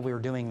know why we're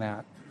doing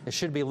that. It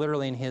should be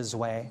literally in his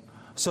way.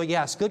 So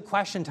yes, good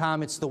question,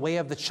 Tom. It's the way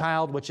of the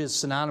child, which is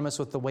synonymous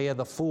with the way of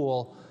the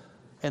fool,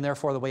 and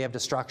therefore the way of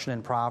destruction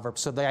in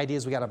Proverbs. So the idea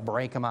is we got to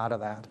break them out of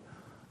that.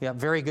 Yeah,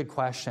 very good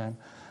question.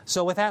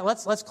 So with that,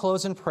 let's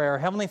close in prayer.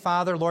 Heavenly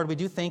Father, Lord, we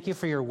do thank you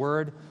for your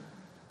word.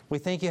 We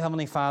thank you,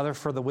 Heavenly Father,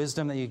 for the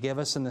wisdom that you give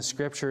us in the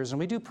Scriptures. And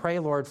we do pray,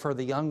 Lord, for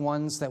the young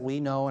ones that we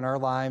know in our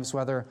lives,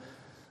 whether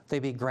they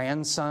be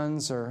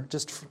grandsons or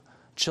just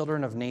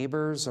children of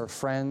neighbors or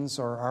friends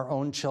or our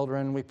own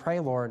children. We pray,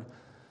 Lord,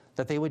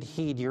 that they would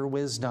heed your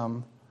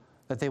wisdom,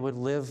 that they would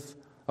live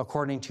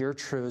according to your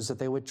truths, that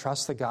they would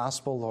trust the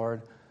gospel,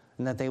 Lord,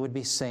 and that they would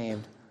be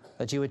saved,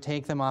 that you would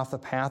take them off the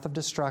path of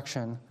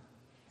destruction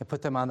and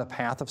put them on the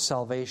path of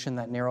salvation,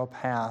 that narrow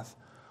path.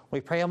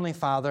 We pray, Heavenly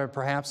Father,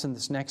 perhaps in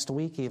this next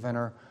week even,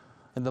 or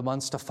in the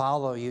months to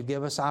follow, you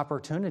give us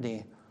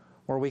opportunity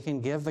where we can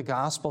give the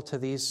gospel to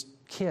these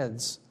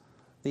kids,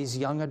 these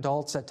young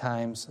adults at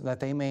times, that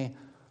they may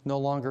no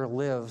longer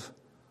live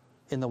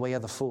in the way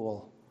of the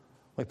fool.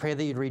 We pray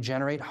that you'd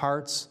regenerate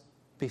hearts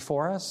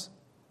before us.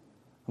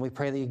 And we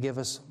pray that you give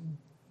us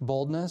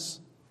boldness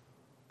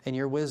and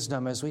your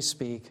wisdom as we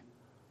speak.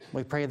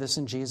 We pray this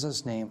in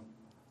Jesus' name.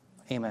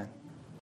 Amen.